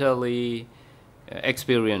bitterly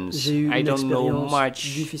experience. I don't know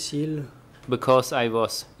much because I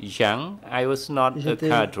was young. I was not a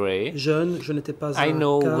cadre. I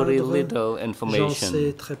know very little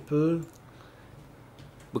information.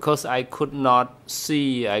 Because I could not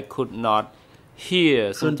see, I could not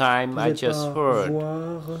hear. Sometimes I just heard.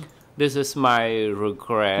 This is my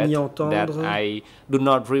regret that I do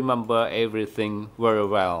not remember everything very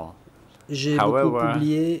well. J'ai beaucoup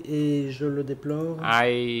oublié et je le déplore.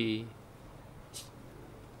 I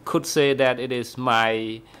could say that it is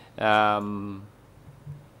my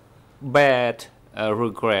bad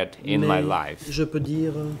regret in my life. Je peux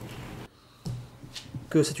dire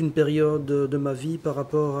que c'est une période de ma vie par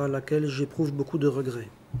rapport à laquelle j'éprouve beaucoup de regrets.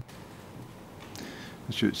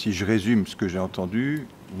 Monsieur, si je résume ce que j'ai entendu,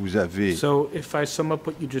 vous avez vu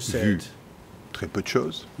très peu de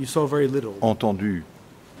choses, entendu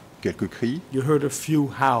quelques cris, et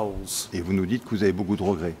vous nous dites que vous avez beaucoup de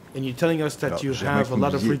regrets. Alors, que vous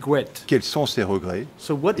me disiez quels sont ces regrets et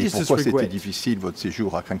pourquoi c'était difficile votre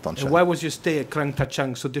séjour à Krang Tachang.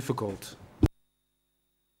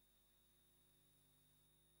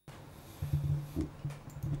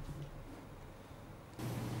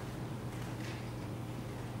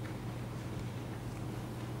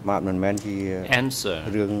 Answer.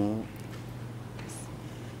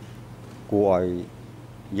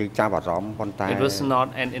 It was not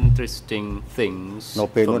an interesting thing for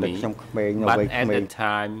me, but at the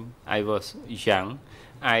time I was young,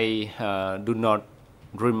 I do not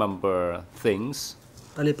remember things.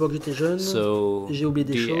 À l'époque, j'étais jeune, j'ai oublié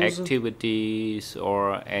des choses. The activities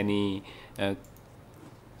or any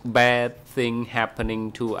bad thing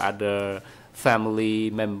happening to other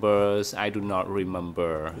family members, I do not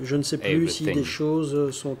remember. Je ne sais plus si des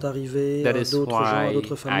choses sont arrivées à d'autres gens, à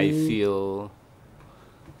d'autres familles. I feel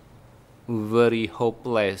very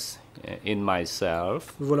hopeless in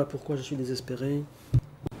myself. Voilà pourquoi je suis désespéré.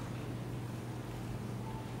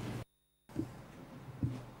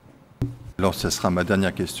 Alors, ça sera ma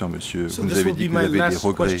dernière question, monsieur. Vous nous avez dit que vous avez des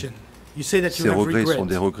regrets. Ces regrets sont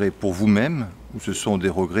des regrets pour vous-même ou ce sont des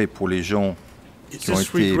regrets pour les gens qui ont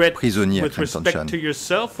été prisonniers à Krang Tachang? To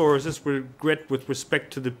yourself, or is this regret with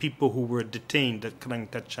respect to the people who were detained at Krang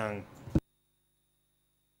Tachang?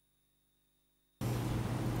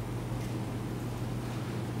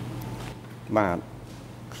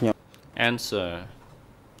 Answer.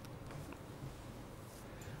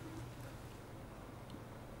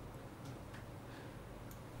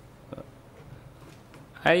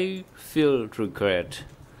 I feel regret.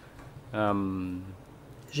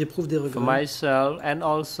 J'éprouve des regrets for myself and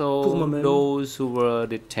also pour moi-même those who were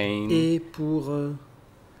detained. Et pour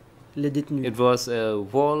les détenus. It was a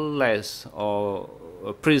wall-less or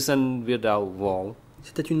a prison without wall.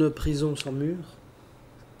 C'était une prison sans mur.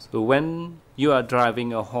 So when you are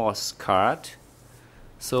driving a horse cart,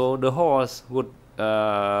 so the horse would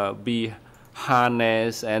be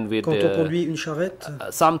harness and with quand on conduit une charrette,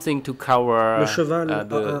 something to cover le cheval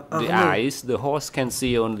the eyes. The horse can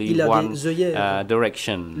see only one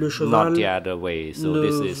direction, not the other way. So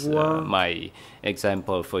this is my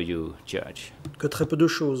example for you, Judge. Que très peu de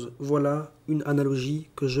choses. Voilà une analogie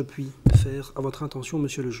que je puis faire à votre intention,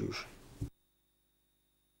 Monsieur le juge.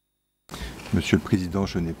 Monsieur le Président,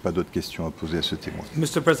 je n'ai pas d'autres questions à poser à ce témoin.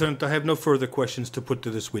 Mr. President, I have no further questions to put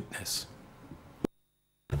to this witness.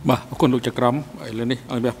 បាទអរគុណលោកចក្រមឥឡូវនេះ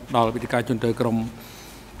ឲ្យដល់វិធីការជនទៅក្រម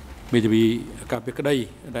មេធាវីការពារក្តី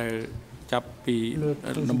ដែលចាប់ពី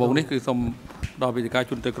ដំបូងនេះគឺសូមដល់វិធីការ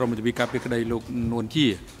ជនទៅក្រមមេធាវីការពារក្តីលោកនួនជា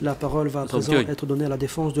La parole va à présent être donnée à la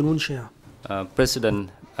défense de Nuon Chea. President,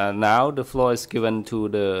 now the floor is given to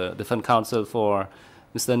the defense counsel for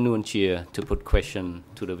Mr. Nuon Chia to put question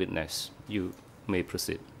to the witness. You may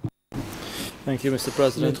proceed. Thank you, Mr.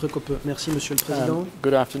 President. Merci, Monsieur le Président.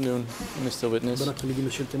 Good afternoon, Mr. Witness. Bon après-midi,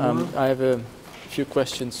 Monsieur le témoin. I have a few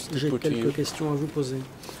questions to put to you. J'ai quelques questions à vous poser.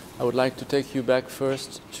 I would like to take you back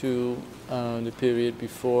first to the period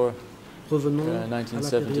before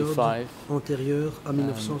 1975, antérieure à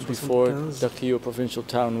 1975, before Dakio provincial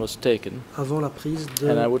town was taken. Avant la prise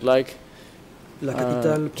de and I would like la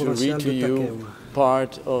capitale provinciale to read to de you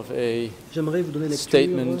part of a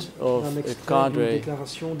statement of a cadre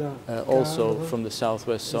also from the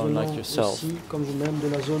southwest zone like yourself.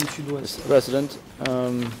 Mr. President,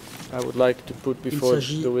 I would like to put before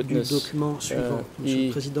the witness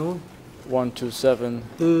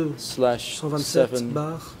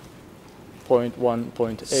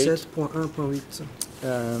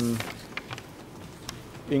E127/7.1.8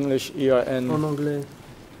 English ERN en anglais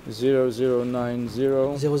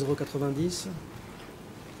 0090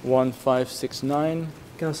 1569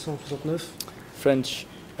 1569 French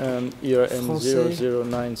ERN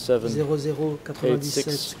 0097 0097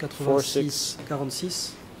 86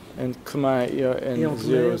 46 and Khmer ERN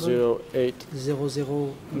 008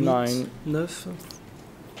 009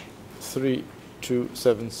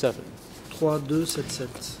 3277.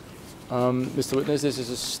 3277. Mr. Witness, this is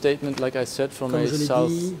a statement, like I said, from Comme a je l'ai dit,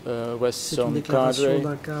 southwest c'est une zone déclaration cadre,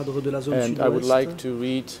 d'un cadre de la zone and I would sud-ouest. like to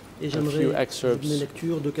read Et a j'aimerais few vous donner excerpts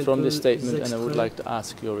lecture de from this quelques statement, and I would extraits like to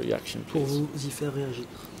ask your reaction, pour please. vous y faire réagir.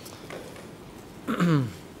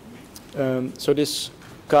 So this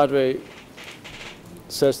cadre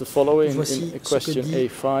says the following Voici in question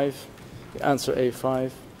A5, answer A5.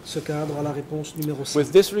 Ce cadre à la réponse numéro 5.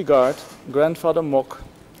 With this regard, Grandfather Mock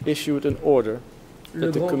issued an order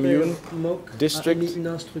that the commune, district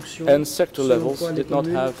and sector levels did not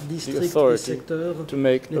have the authority to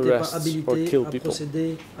make arrests or kill people.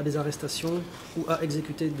 The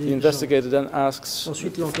investigator then asks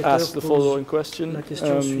the following question.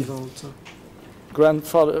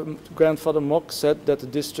 Grandfather Mock said that the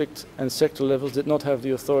district and sector levels did not have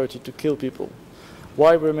the authority to kill people.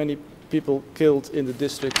 Why were many people killed in the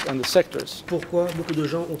districts and the sectors? Pourquoi beaucoup de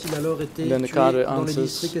gens ont-ils alors été Then the tués cadre dans les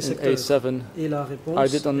districts et answers in secteurs? A7, Et la réponse, I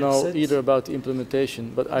did not know R7, either about the implementation,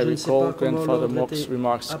 but I je ne sais recall pas comment Grandfather l'ordre Mock's était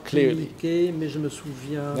remarks clearly. appliqué, mais je me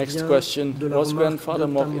souviens Next bien question, de la was remarque Grandfather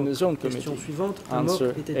de Mock Tamok. in the zone Question committee? suivante, Answer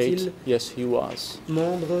Tamok était-il 8, yes he was.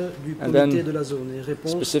 membre du And comité then, de la zone? Et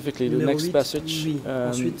réponse specifically the numéro next 8, passage, oui.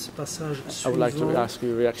 Ensuite, passage I would like to suivant. ask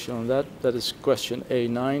your reaction on that. That is question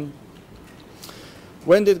A9.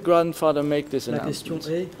 When did Grandfather make this La question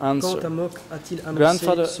announcement? est, Answer. quand Tamok a-t-il annoncé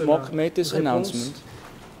Grandfather cela? Mock made this Réponse, announcement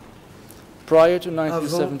prior to avant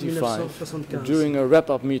 1975 1975, during a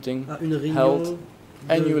wrap-up meeting à une réunion held de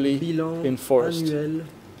annually bilan in Forest, annuel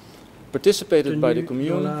participated by the tenu dans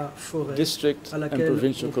commune, la forêt, district à and laquelle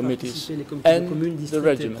provincial ont committees participé les comités de and communes, the districts et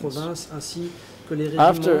regiments. provinces, ainsi que les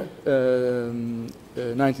After régiments.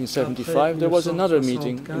 1975, there was another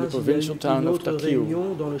meeting in the provincial town of Takiu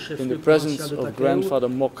in the presence of Grandfather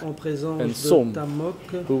Mock and Som,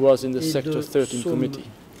 who was in the Sector 13 committee,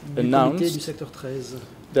 announced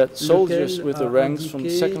that soldiers with the ranks from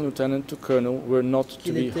second lieutenant to colonel were not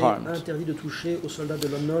to be harmed.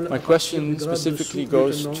 My question specifically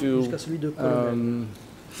goes to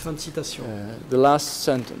the last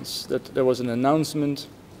sentence, that there was an announcement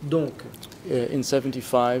in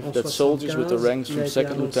 75 that soldiers with the ranks from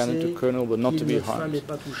second lieutenant to colonel were not to be harmed.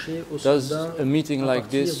 Does a meeting like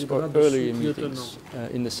this or earlier meetings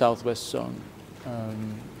in the southwest zone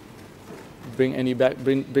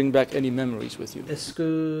bring back any memories with you? Est-ce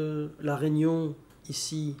que la réunion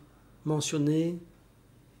ici mentionnée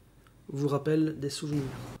vous rappelle des souvenirs?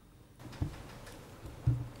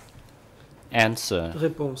 Answer.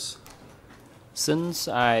 Réponse. Since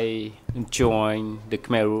I joined the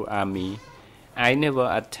Khmer Army, I never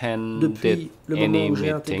attended any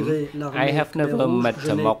meeting. I have never met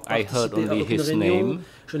Tamok. I heard only his name.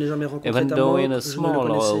 Even though in a small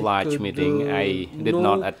or large meeting, I did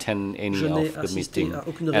not attend any of the meeting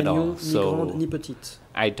at all. So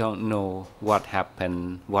I don't know what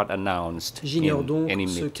happened, what announced in any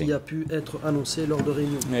meeting.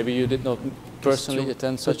 Maybe you did not personally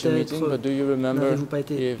attend such a meeting, but do you remember if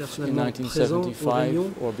in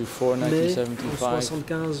 1975 or before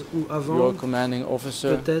 1975 your commanding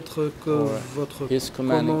officer or his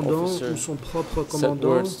commanding officer said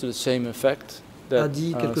words to the same effect? A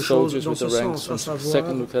dit quelque chose dans ce sens, à savoir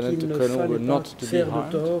qu'il ne fallait pas faire de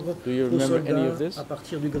tort aux soldats à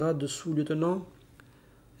partir du grade de sous-lieutenant.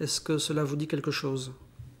 Est-ce que cela vous dit quelque chose?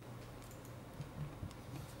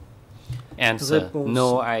 Answer. Réponse.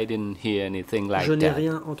 No, I didn't hear anything like Je n'ai that.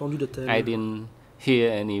 rien entendu de tel. I didn't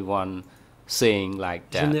hear anyone saying like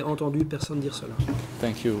Je that. n'ai entendu personne dire cela.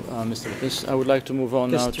 Thank you, Mr. Witness. I would like to move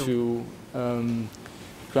on now to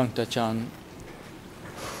Krang Tachan,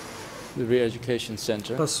 the Re-Education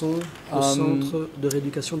Center. Passons au centre de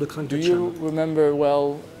rééducation de Krang Tachan. Do you remember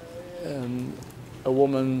well a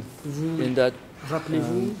woman in that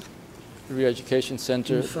Re-Education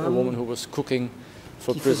Center, a woman who was cooking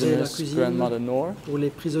for prisoners, Grandmother Noor? Pour les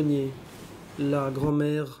prisonniers, la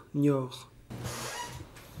grand-mère Nior.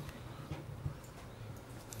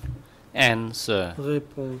 Answer.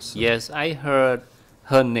 Réponse. Yes, I heard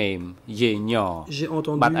her name, Ye Nyo,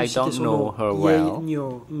 but I don't know her well.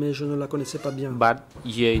 Nyo, mais je ne la connaissais pas bien. But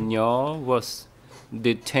Ye Nyo was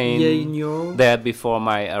detained there before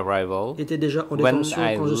my arrival. Était déjà en When détention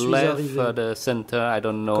I quand je suis left arrivé. the center, I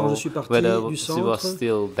don't Quand know je suis parti whether du she was centre,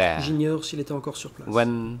 still there. J'ignore s'il était encore sur place.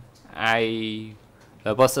 When I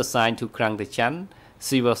was assigned to Krang Tachan,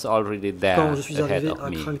 she was already there Quand je suis ahead arrivé of à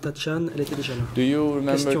me. Krang Tachan, elle était déjà là. Do you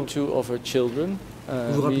remember Question. two of her children,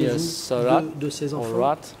 Vous Mia rappelez-vous Sarat de ses or enfants,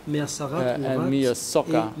 Rat, Mea Sarat ou and Rat Mia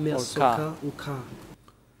Soka et Mea or Soka Ka? ou Ka?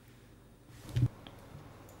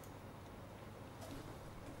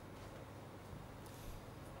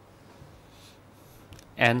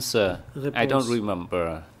 Answer. I don't Réponse.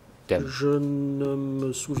 remember them. Je ne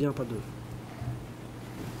me souviens pas d'eux.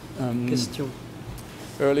 Question.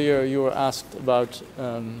 Earlier you were asked about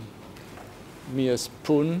Mia's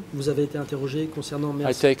Poon. Vous avez été interrogé concernant Mia's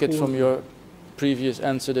Poon. I take it from your previous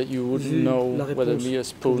answer that you wouldn't know whether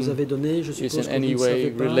Mia's Poon is in any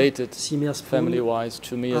way related family-wise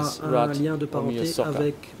to Mia's Rat or Mia's Soka.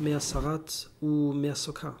 Avec Mia's Sarat ou Mia's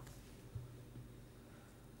Soka.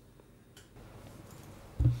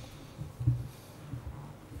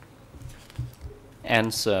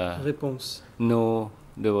 Answer. Réponse. No,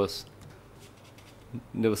 there was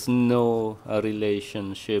no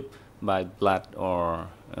relationship by blood or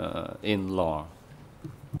in-law.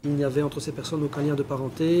 Il n'y avait entre ces personnes aucun lien de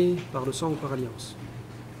parenté, par le sang ou par alliance.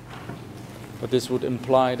 But this would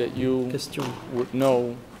imply that you Question. would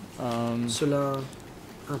know Cela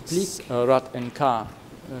implique Rat and Ka,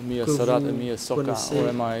 Mia que Sarat vous and Mia Soka, or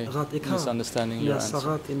am I misunderstanding your answer? Mia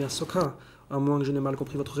Sarat et Mia Soka, à moins que je n'ai mal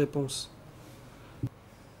compris votre réponse.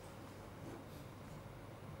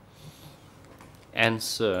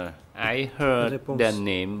 Answer. I heard their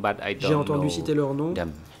name, but I don't know. J'ai entendu citer leur nom,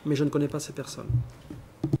 them. Mais je ne connais pas ces personnes.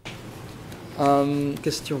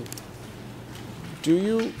 Question. Do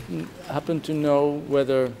you happen to know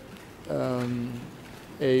whether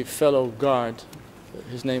a fellow guard,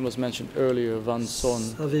 his name was mentioned earlier, Van Son,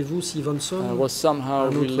 savez-vous si Van Son, was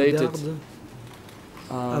somehow related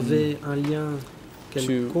avait un lien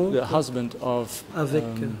to the husband of avec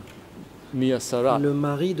Mia Sarat? Le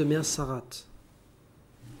mari de Mia Sarat.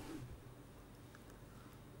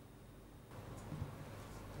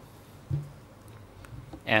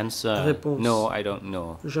 Answer. Réponse. No, I don't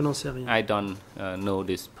know. Je n'en sais rien. I don't know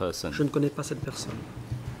this person. Je ne connais pas cette personne.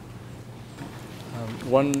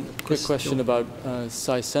 One quick question about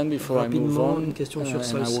Saisen before I move on, une question sur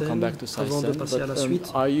and I will come back to avant de Saisen. passer à la suite,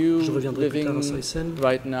 Are you je reviendrai plus tard à living Saisen.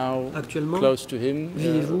 right now Actuellement, close to him,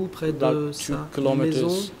 vivez-vous près de about 2 sa kilometers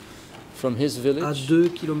maison, from his village? à 2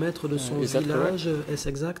 kilomètres de son Is that village? Est-ce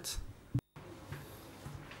exact?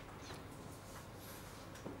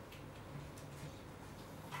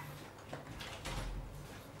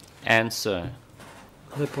 Answer.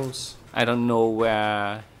 Réponse. I don't know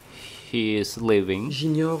where he is living.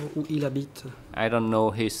 J'ignore où il habite. I don't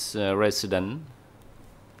know his residence.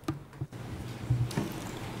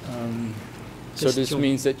 So this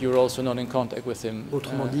means that you're also not in contact with him.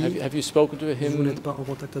 Autrement dit, have you spoken to him vous n'êtes pas en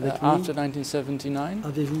contact avec lui after 1979?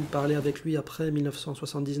 Avez-vous parlé avec lui après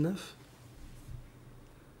 1979?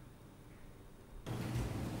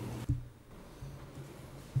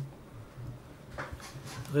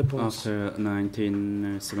 Réponse. After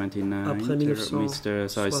 1979, Après Mr.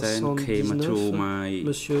 Saisen came to my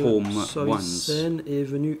Monsieur home Saisen est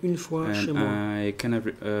venu une fois chez moi. I cannot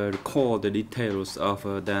recall the details of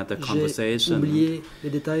that conversation. J'ai oublié les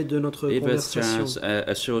détails de notre conversation. It was just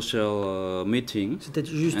a social meeting, C'était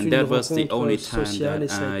juste and une that was the only rencontre time sociale et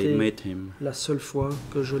ça a that I été met him. la seule fois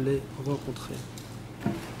que je l'ai rencontré.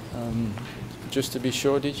 Just to be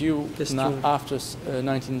sure, did you, after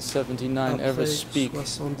 1979, ever speak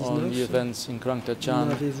on the events in Krang Tachan?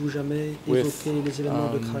 N'avez-vous jamais évoqué les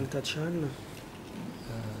événements de Krang Tachan?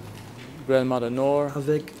 Grandmother Noor,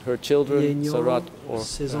 avec her children, Sarat or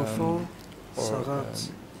ses enfants,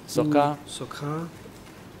 Sarat Soka,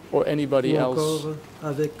 or anybody else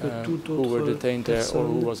avec toute who were detained there or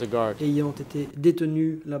who was a guard? Ayant été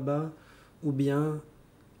détenus là-bas ou bien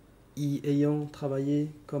ayant travaillé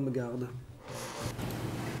comme garde.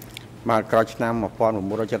 After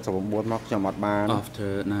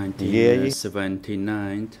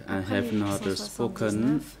 1979, I have not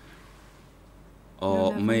spoken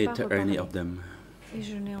or met any of them. Et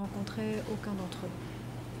je n'ai rencontré aucun d'entre eux.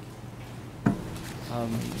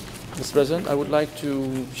 Mr. President, I would like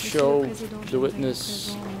to show the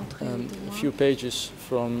witness a few pages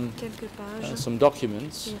from some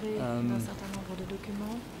documents.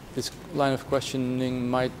 This line of questioning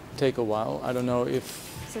might take a while. I don't know if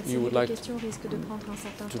you would like to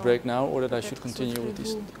break now or that I should continue with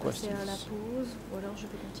these questions.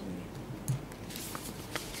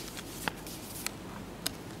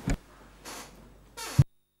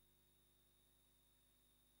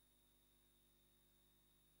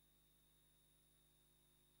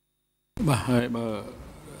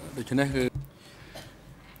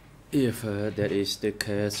 If that is the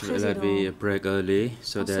case, let me break early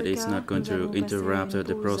so that it's not going to interrupt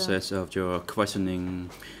the process of your questioning.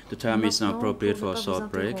 The time is not appropriate for a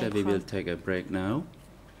short break. We will take a break now.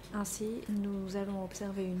 Ainsi, nous allons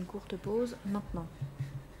observer une courte pause maintenant.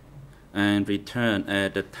 And return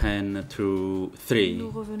at 10 to 3. Nous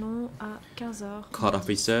revenons à 15h. Court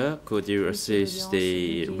officer, could you assist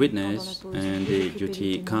the witness and the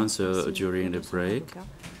duty counsel during the break?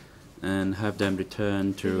 and have them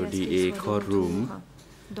return to the courtroom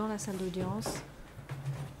dans la salle d'audience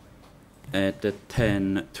at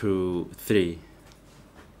 10 to 3.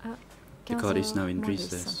 The court is now in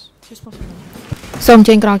recess. សូម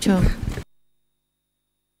ចេញក្រោកឈរ